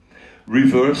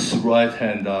 Reverse, right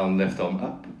hand down, left arm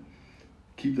up.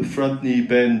 Keep the front knee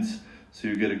bent so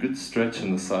you get a good stretch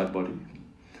in the side body.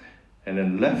 And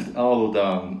then left elbow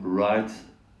down, right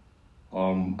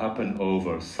arm up and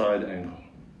over, side angle.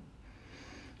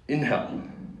 Inhale.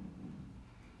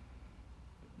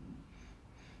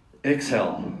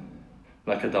 Exhale,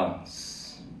 like a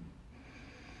dance.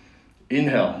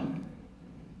 Inhale.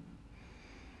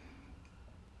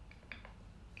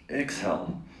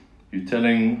 Exhale. You're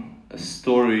telling a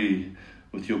story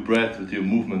with your breath, with your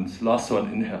movement. Last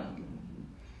one, inhale.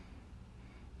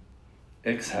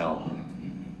 Exhale.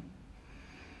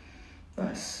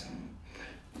 Nice.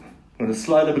 I'm going to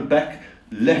slide a bit back.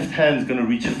 Left hand is going to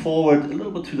reach forward a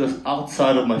little bit to the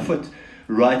outside of my foot.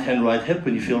 Right hand, right hip.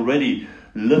 When you feel ready,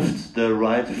 lift the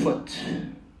right foot.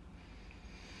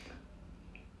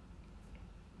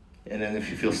 And then if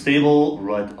you feel stable,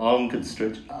 right arm can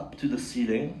stretch up to the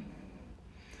ceiling.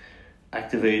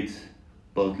 Activate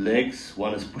both legs.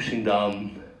 One is pushing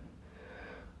down.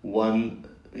 One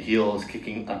heel is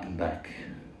kicking up and back.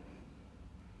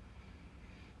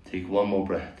 Take one more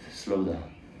breath. Slow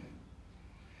down.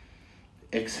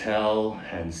 Exhale,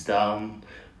 hands down.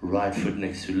 Right foot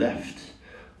next to left.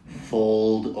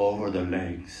 Fold over the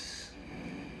legs.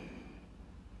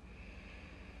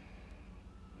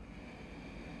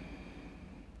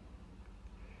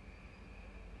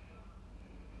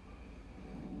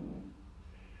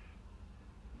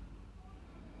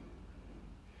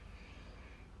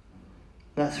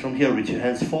 Nice. From here, reach your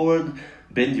hands forward,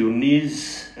 bend your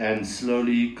knees, and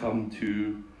slowly come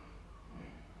to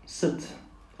sit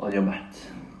on your mat.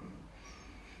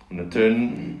 I'm going to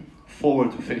turn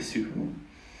forward to face you.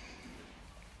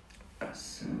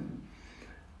 Yes.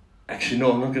 Actually,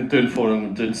 no, I'm not going to turn forward, I'm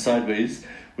going to turn sideways.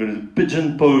 We're going to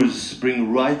pigeon pose.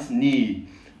 Bring right knee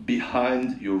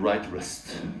behind your right wrist.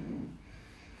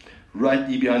 Right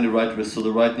knee behind the right wrist, so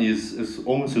the right knee is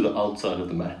almost to the outside of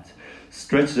the mat.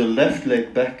 Stretch the left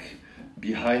leg back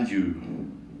behind you.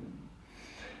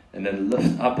 And then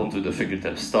lift up onto the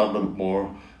fingertips. Start a little bit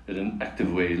more in an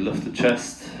active way. Lift the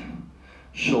chest,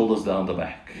 shoulders down the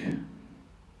back.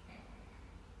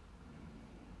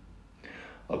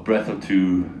 A breath or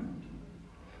two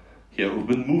here. We've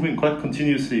been moving quite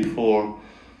continuously for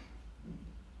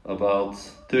about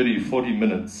 30-40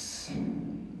 minutes.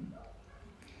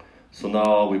 So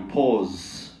now we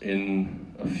pause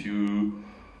in a few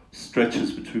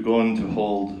stretches which we're going to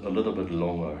hold a little bit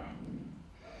longer.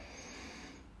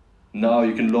 Now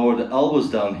you can lower the elbows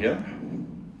down here.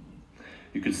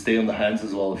 You could stay on the hands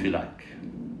as well if you like.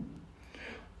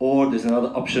 Or there's another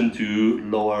option to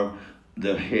lower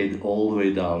the head all the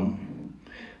way down.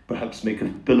 Perhaps make a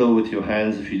pillow with your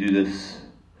hands if you do this.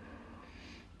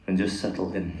 And just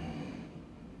settle in.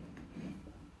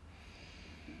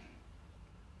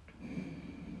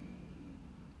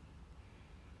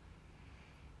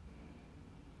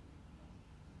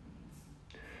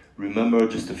 Remember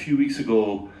just a few weeks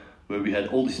ago where we had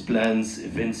all these plans,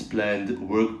 events planned,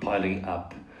 work piling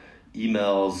up,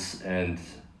 emails and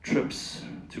trips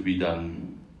to be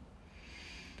done.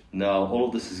 Now all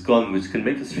of this is gone, which can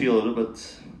make us feel a little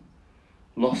bit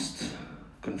lost,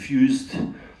 confused,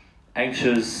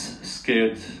 anxious,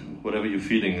 scared, whatever you're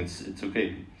feeling, it's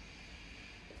okay.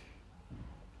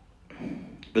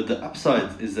 But the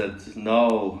upside is that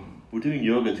now we're doing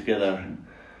yoga together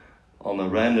on a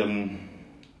random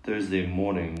Thursday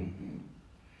morning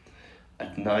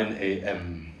at 9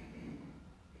 a.m.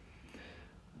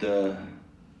 The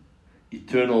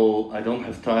eternal, I don't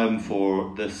have time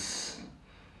for this,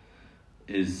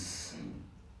 is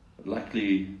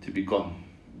likely to be gone.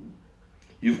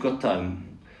 You've got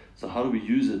time, so how do we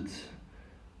use it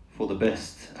for the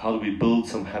best? How do we build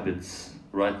some habits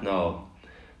right now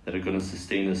that are going to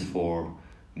sustain us for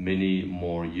many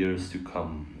more years to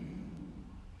come?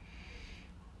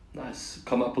 Nice.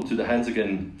 Come up onto the hands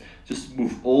again. Just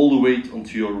move all the weight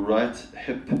onto your right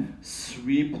hip.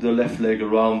 Sweep the left leg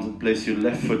around and place your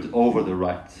left foot over the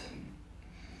right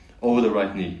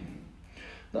knee.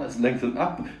 Nice. Lengthen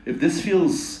up. If this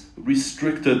feels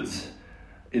restricted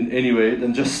in any way,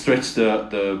 then just stretch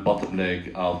the bottom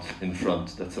leg out in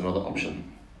front. That's another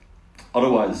option.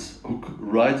 Otherwise, hook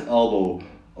right elbow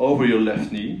over your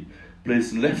left knee.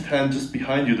 Place left hand just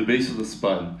behind you, the base of the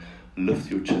spine. Lift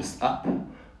your chest up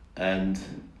and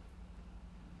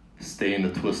stay in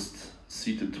a twist,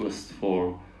 seated twist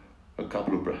for a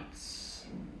couple of breaths.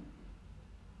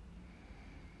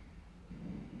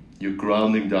 You're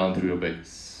grounding down through your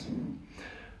base.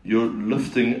 You're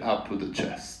lifting up with the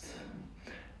chest.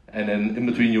 And then in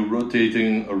between you're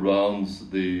rotating around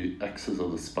the axis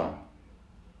of the spine.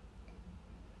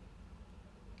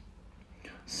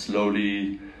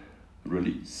 Slowly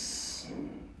release.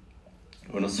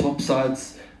 We're gonna swap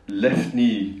sides. Left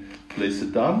knee, place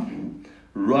it down.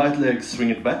 Right leg, swing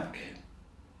it back.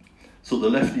 So the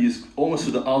left knee is almost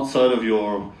to the outside of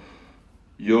your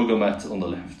yoga mat on the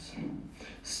left.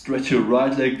 Stretch your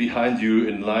right leg behind you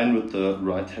in line with the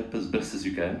right hip as best as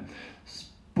you can.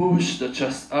 Push the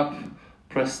chest up,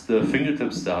 press the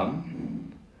fingertips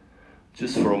down.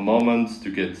 Just for a moment to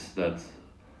get that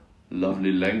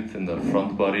lovely length in the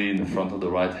front body, in the front of the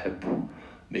right hip.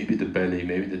 Maybe the belly,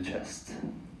 maybe the chest.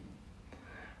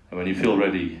 And when you feel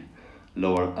ready,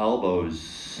 lower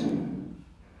elbows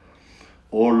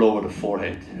or lower the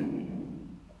forehead.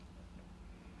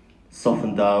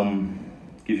 Soften down,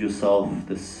 give yourself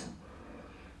this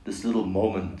little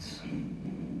moment.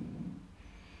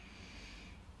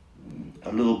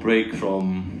 A little break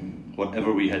from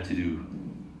whatever we had to do.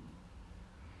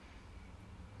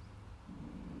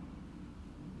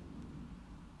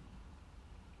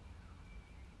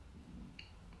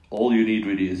 All you need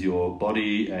really is your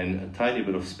body and a tiny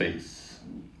bit of space.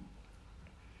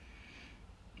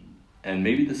 And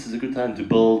maybe this is a good time to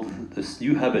build this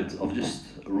new habit of just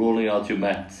rolling out your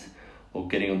mat or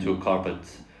getting onto a carpet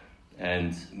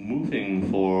and moving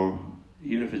for,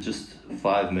 even if it's just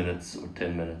 5 minutes or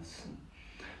 10 minutes,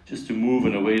 just to move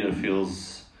in a way that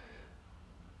feels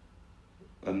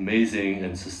amazing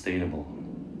and sustainable.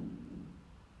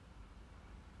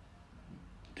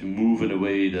 To move in a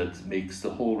way that makes the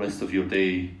whole rest of your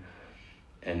day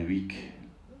and week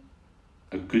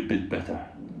a good bit better.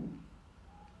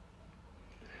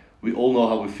 We all know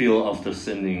how we feel after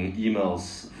sending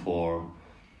emails for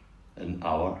an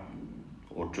hour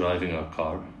or driving our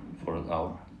car for an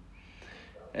hour.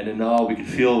 And then now we can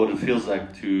feel what it feels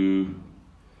like to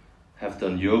have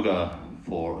done yoga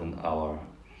for an hour.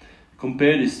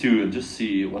 Compare these two and just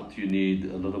see what you need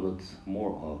a little bit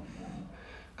more of.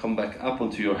 Come back up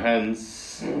onto your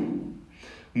hands.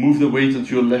 Move the weight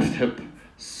onto your left hip.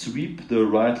 Sweep the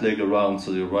right leg around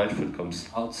so your right foot comes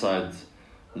outside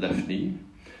left knee.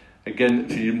 Again,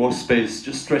 if you need more space,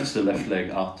 just stretch the left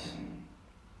leg out.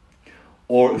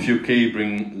 Or if you're okay,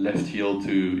 bring left heel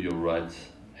to your right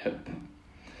hip.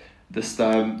 This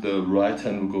time the right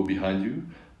hand will go behind you.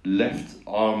 Left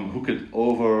arm, hook it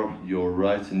over your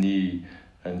right knee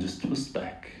and just twist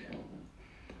back.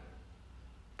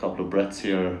 Couple of breaths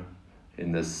here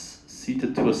in this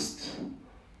seated twist.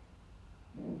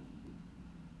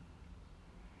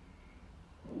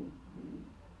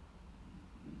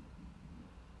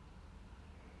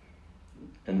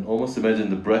 And almost imagine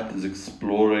the breath is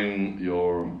exploring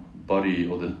your body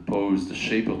or the pose, the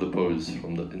shape of the pose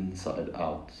from the inside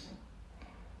out.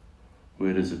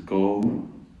 Where does it go?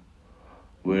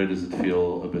 Where does it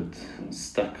feel a bit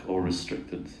stuck or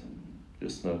restricted?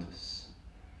 Just notice.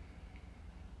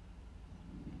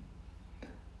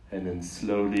 And then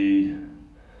slowly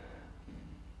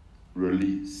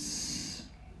release.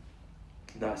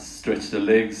 Now stretch the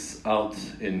legs out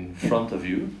in front of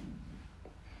you.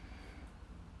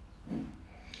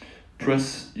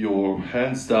 Press your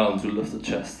hands down to lift the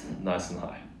chest nice and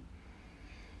high.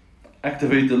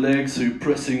 Activate the legs, so you're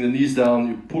pressing the knees down,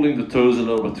 you're pulling the toes a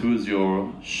little bit towards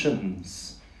your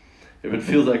shins. If it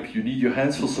feels like you need your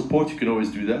hands for support, you can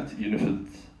always do that. Even if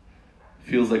it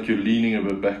feels like you're leaning a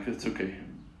bit back, it's okay.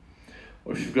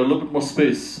 Or if you've got a little bit more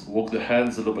space, walk the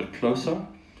hands a little bit closer,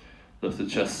 lift the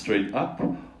chest straight up,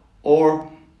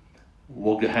 or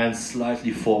walk the hands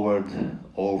slightly forward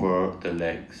over the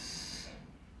legs.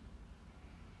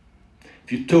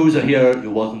 If your toes are here, you're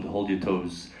welcome to hold your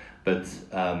toes. But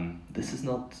this is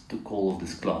not the goal of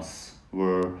this class.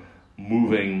 We're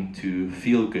moving to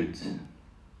feel good.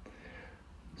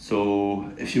 So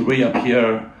if you're way up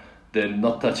here, then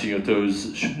not touching your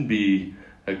toes shouldn't be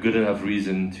a good enough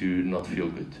reason to not feel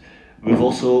good.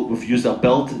 We've used our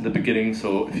belt in the beginning,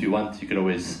 so if you want, you can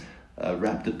always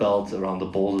wrap the belt around the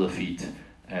balls of the feet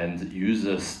and use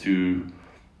this to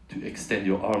extend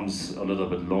your arms a little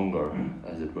bit longer,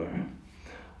 as it were.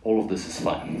 All of this is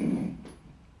fine.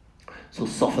 So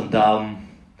soften down,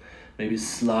 maybe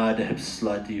slide the hips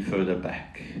slightly further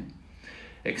back.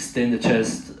 Extend the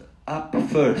chest up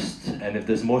first, and if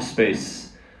there's more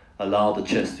space, allow the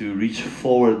chest to reach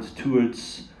forward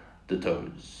towards the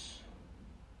toes.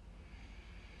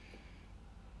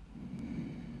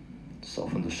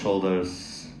 Soften the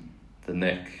shoulders, the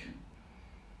neck,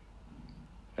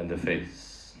 and the face.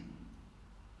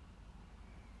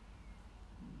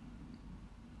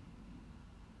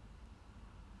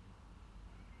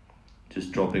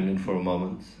 Just dropping in for a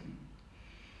moment.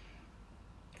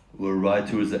 We're right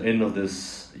towards the end of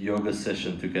this yoga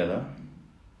session together.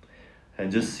 And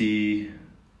just see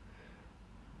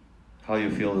how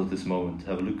you feel at this moment.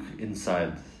 Have a look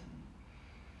inside.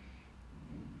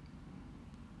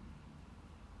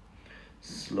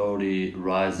 Slowly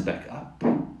rise back up.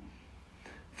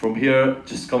 From here,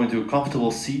 just come into a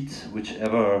comfortable seat,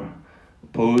 whichever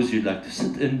pose you'd like to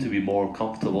sit in to be more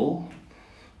comfortable.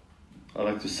 I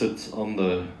like to sit on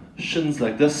the shins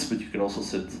like this, but you can also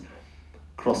sit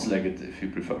cross-legged if you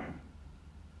prefer.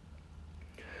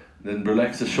 Then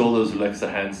relax the shoulders, relax the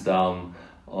hands down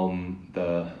on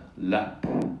the lap.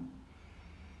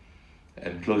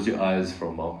 And close your eyes for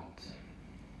a moment.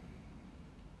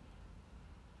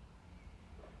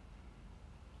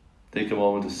 Take a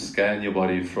moment to scan your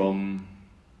body from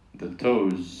the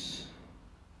toes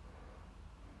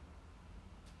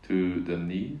to the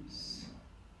knees,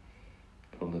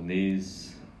 from the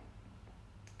knees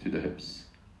to the hips,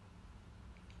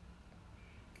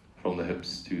 from the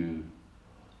hips to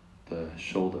the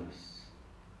shoulders,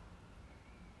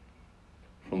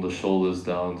 from the shoulders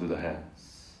down to the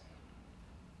hands,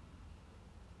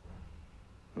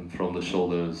 and from the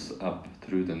shoulders up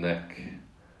through the neck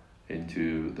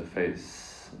into the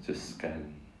face. Just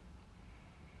scan.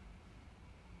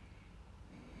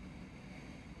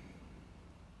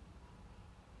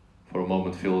 For a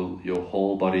moment, feel your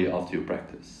whole body after your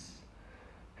practice,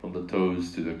 from the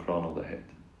toes to the crown of the head.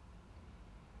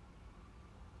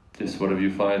 Just whatever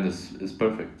you find is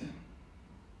perfect.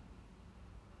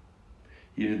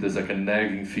 Even if there's like a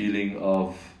nagging feeling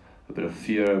of a bit of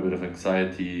fear, a bit of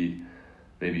anxiety,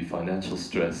 maybe financial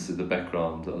stress in the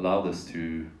background, allow this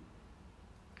to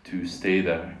stay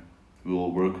there. We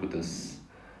will work with this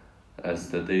as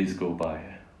the days go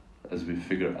by, as we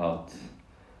figure out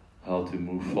how to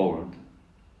move forward.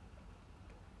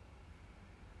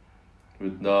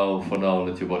 But for now,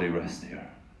 let your body rest here.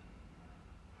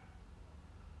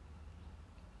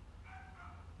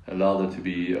 Allow there to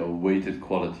be a weighted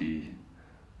quality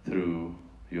through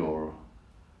your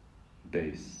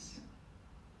base.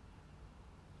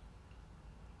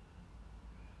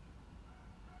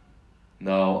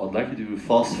 Now, I'd like you to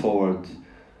fast forward,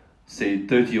 say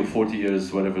 30 or 40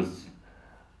 years, whatever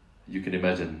you can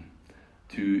imagine,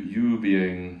 to you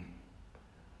being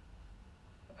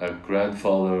a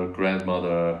grandfather,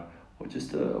 grandmother, or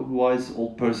just a wise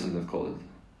old person, let's call it,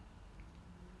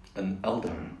 an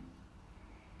elder.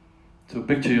 So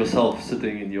picture yourself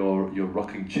sitting in your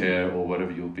rocking chair or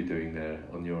whatever you'll be doing there,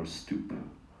 on your stoop,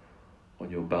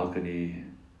 on your balcony.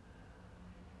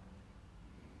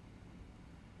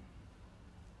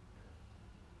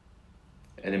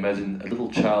 And imagine a little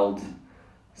child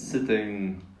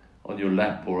sitting on your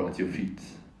lap or at your feet.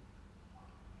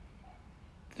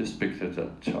 Just picture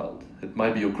that child. It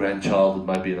might be your grandchild, it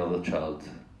might be another child.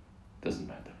 Doesn't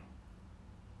matter.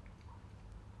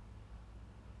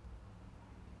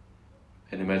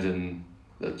 And imagine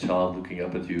that child looking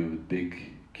up at you with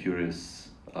big, curious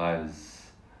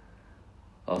eyes,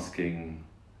 asking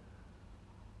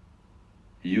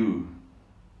you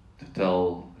to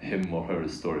tell him or her a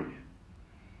story.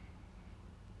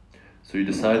 So you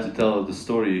decide to tell the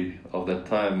story of that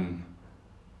time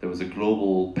there was a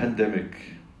global pandemic.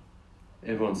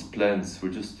 Everyone's plans were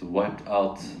just wiped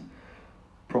out.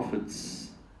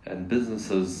 Profits and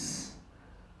businesses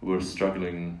were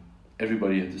struggling.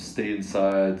 Everybody had to stay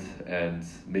inside and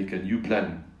make a new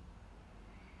plan.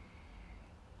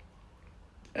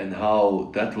 And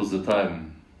how that was the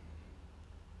time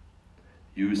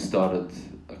you started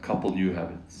a couple new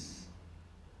habits.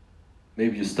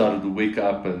 Maybe you started to wake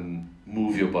up and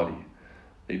move your body.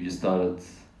 Maybe you started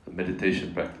a a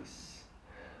meditation practice.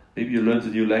 Maybe you learned a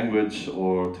new language,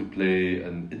 or to play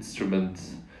an instrument,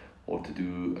 or to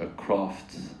do a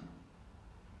craft.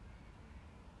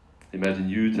 Imagine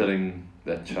you telling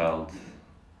that child,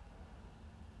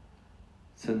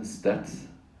 since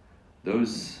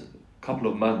those couple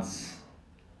of months,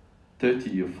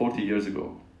 30 or 40 years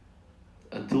ago,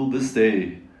 until this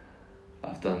day,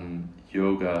 I've done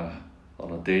yoga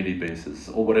on a daily basis,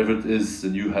 or whatever it is, the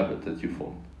new habit that you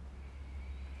form.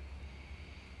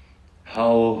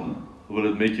 How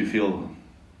will it make you feel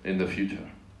in the future?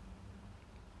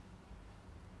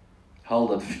 How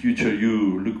will that future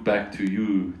you look back to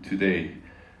you today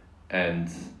and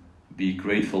be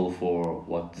grateful for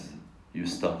what you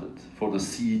started, for the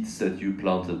seeds that you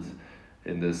planted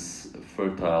in this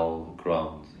fertile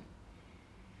ground?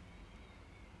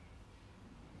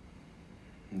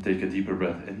 And take a deeper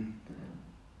breath in.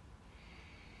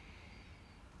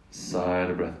 Sigh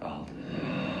the breath out.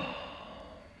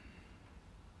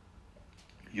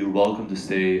 You're welcome to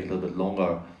stay a little bit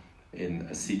longer in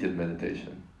a seated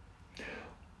meditation.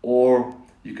 Or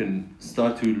you can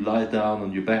start to lie down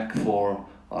on your back for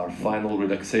our final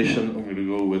relaxation. I'm going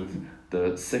to go with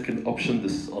the second option.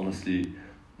 This is honestly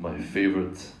my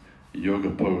favorite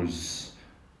yoga pose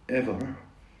ever.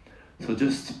 So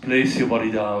just place your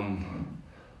body down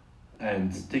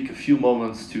and take a few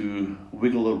moments to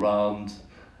wiggle around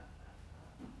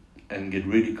and get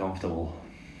really comfortable.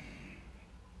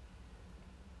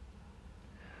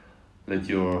 Let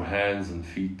your hands and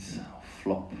feet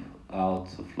flop out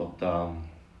or flop down.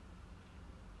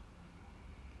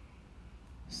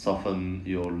 Soften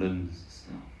your limbs.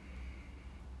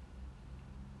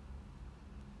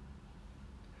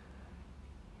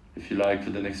 If you like, for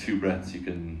the next few breaths, you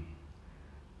can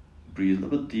breathe a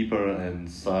little bit deeper and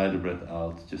sigh the breath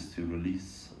out just to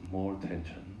release more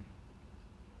tension.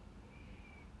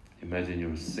 Imagine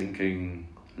you're sinking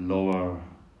lower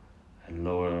and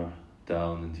lower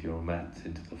down into your mat,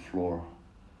 into the floor,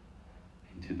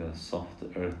 into the soft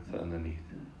earth underneath.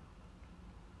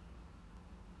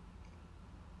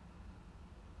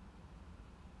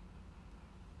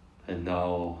 And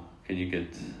now, can you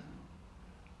get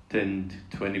 10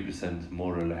 to 20%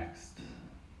 more relaxed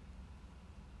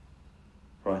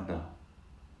right now?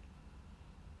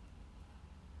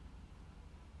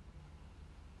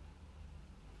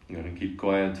 I'm going to keep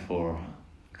quiet for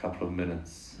a couple of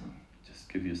minutes. Just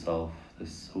give yourself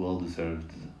this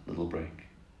well-deserved little break.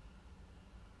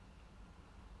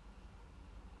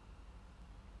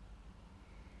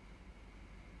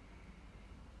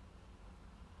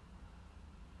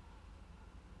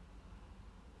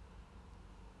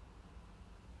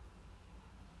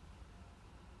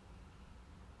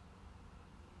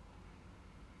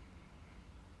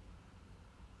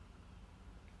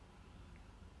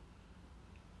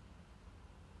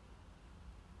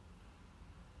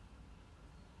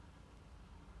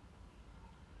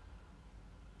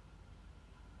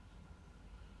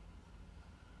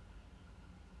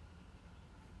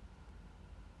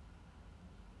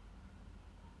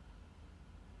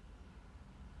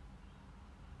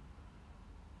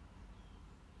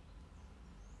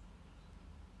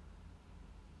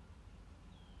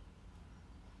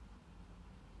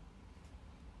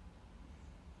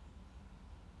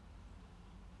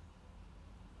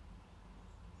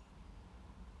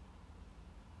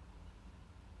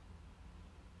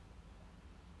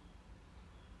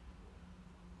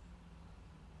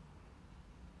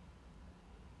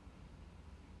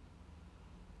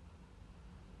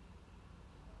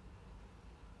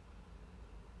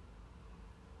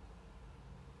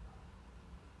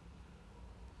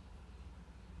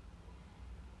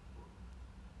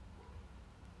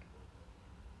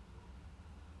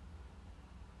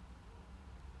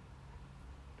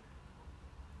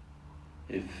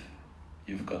 If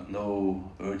you've got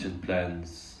no urgent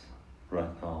plans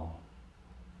right now,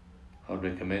 I would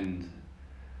recommend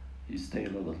you stay a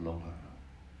little bit longer.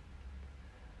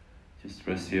 Just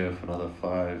rest here for another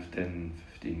 5, 10,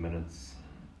 15 minutes.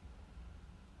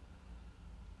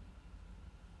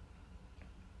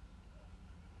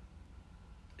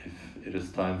 If it is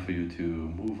time for you to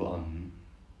move on,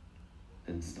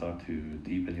 then start to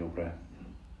deepen your breath.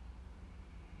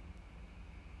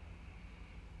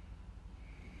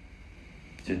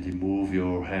 Gently move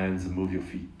your hands and move your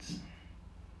feet.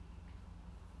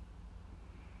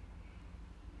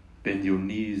 Bend your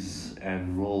knees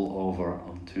and roll over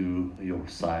onto your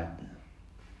side.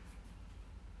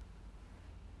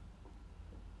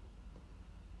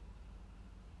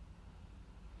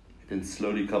 Then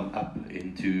slowly come up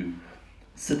into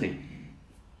sitting.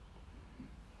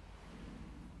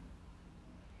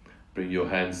 Bring your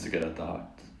hands together at the heart.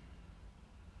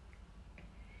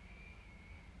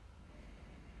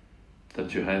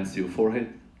 Touch your hands to your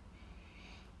forehead,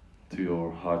 to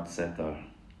your heart center,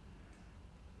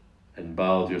 and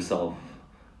bow yourself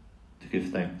to give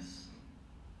thanks.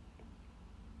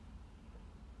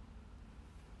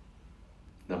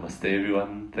 Namaste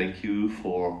everyone, thank you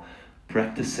for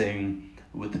practicing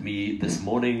with me this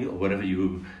morning, or whenever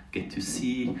you get to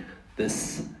see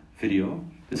this video.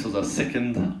 This was our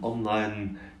second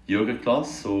online yoga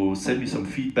class, so send me some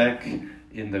feedback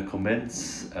in the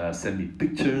comments, send me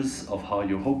pictures of how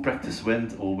your whole practice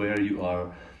went or where you are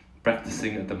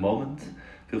practicing at the moment.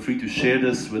 Feel free to share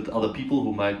this with other people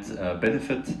who might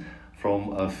benefit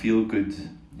from a feel-good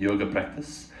yoga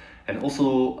practice. And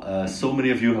also, so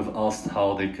many of you have asked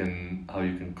how you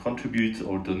can contribute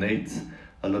or donate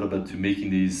a little bit to making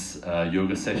these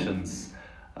yoga sessions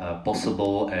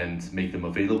possible and make them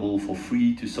available for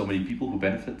free to so many people who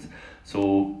benefit.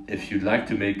 So if you'd like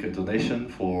to make a donation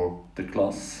for the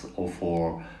class or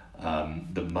for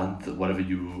the month, whatever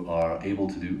you are able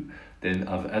to do, then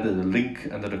I've added a link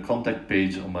under the contact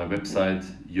page on my website,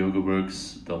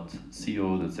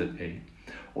 yogaworks.co.za,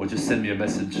 or just send me a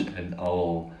message and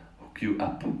I'll hook you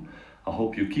up. I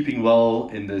hope you're keeping well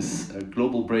in this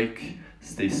global break.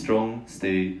 Stay strong,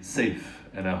 stay safe,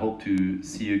 and I hope to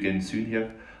see you again soon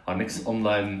here. Our next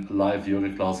online live yoga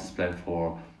class is planned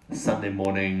for Sunday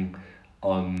morning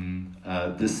on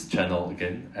this channel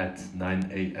again at 9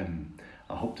 a.m.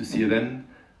 I hope to see you then.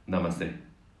 Namaste.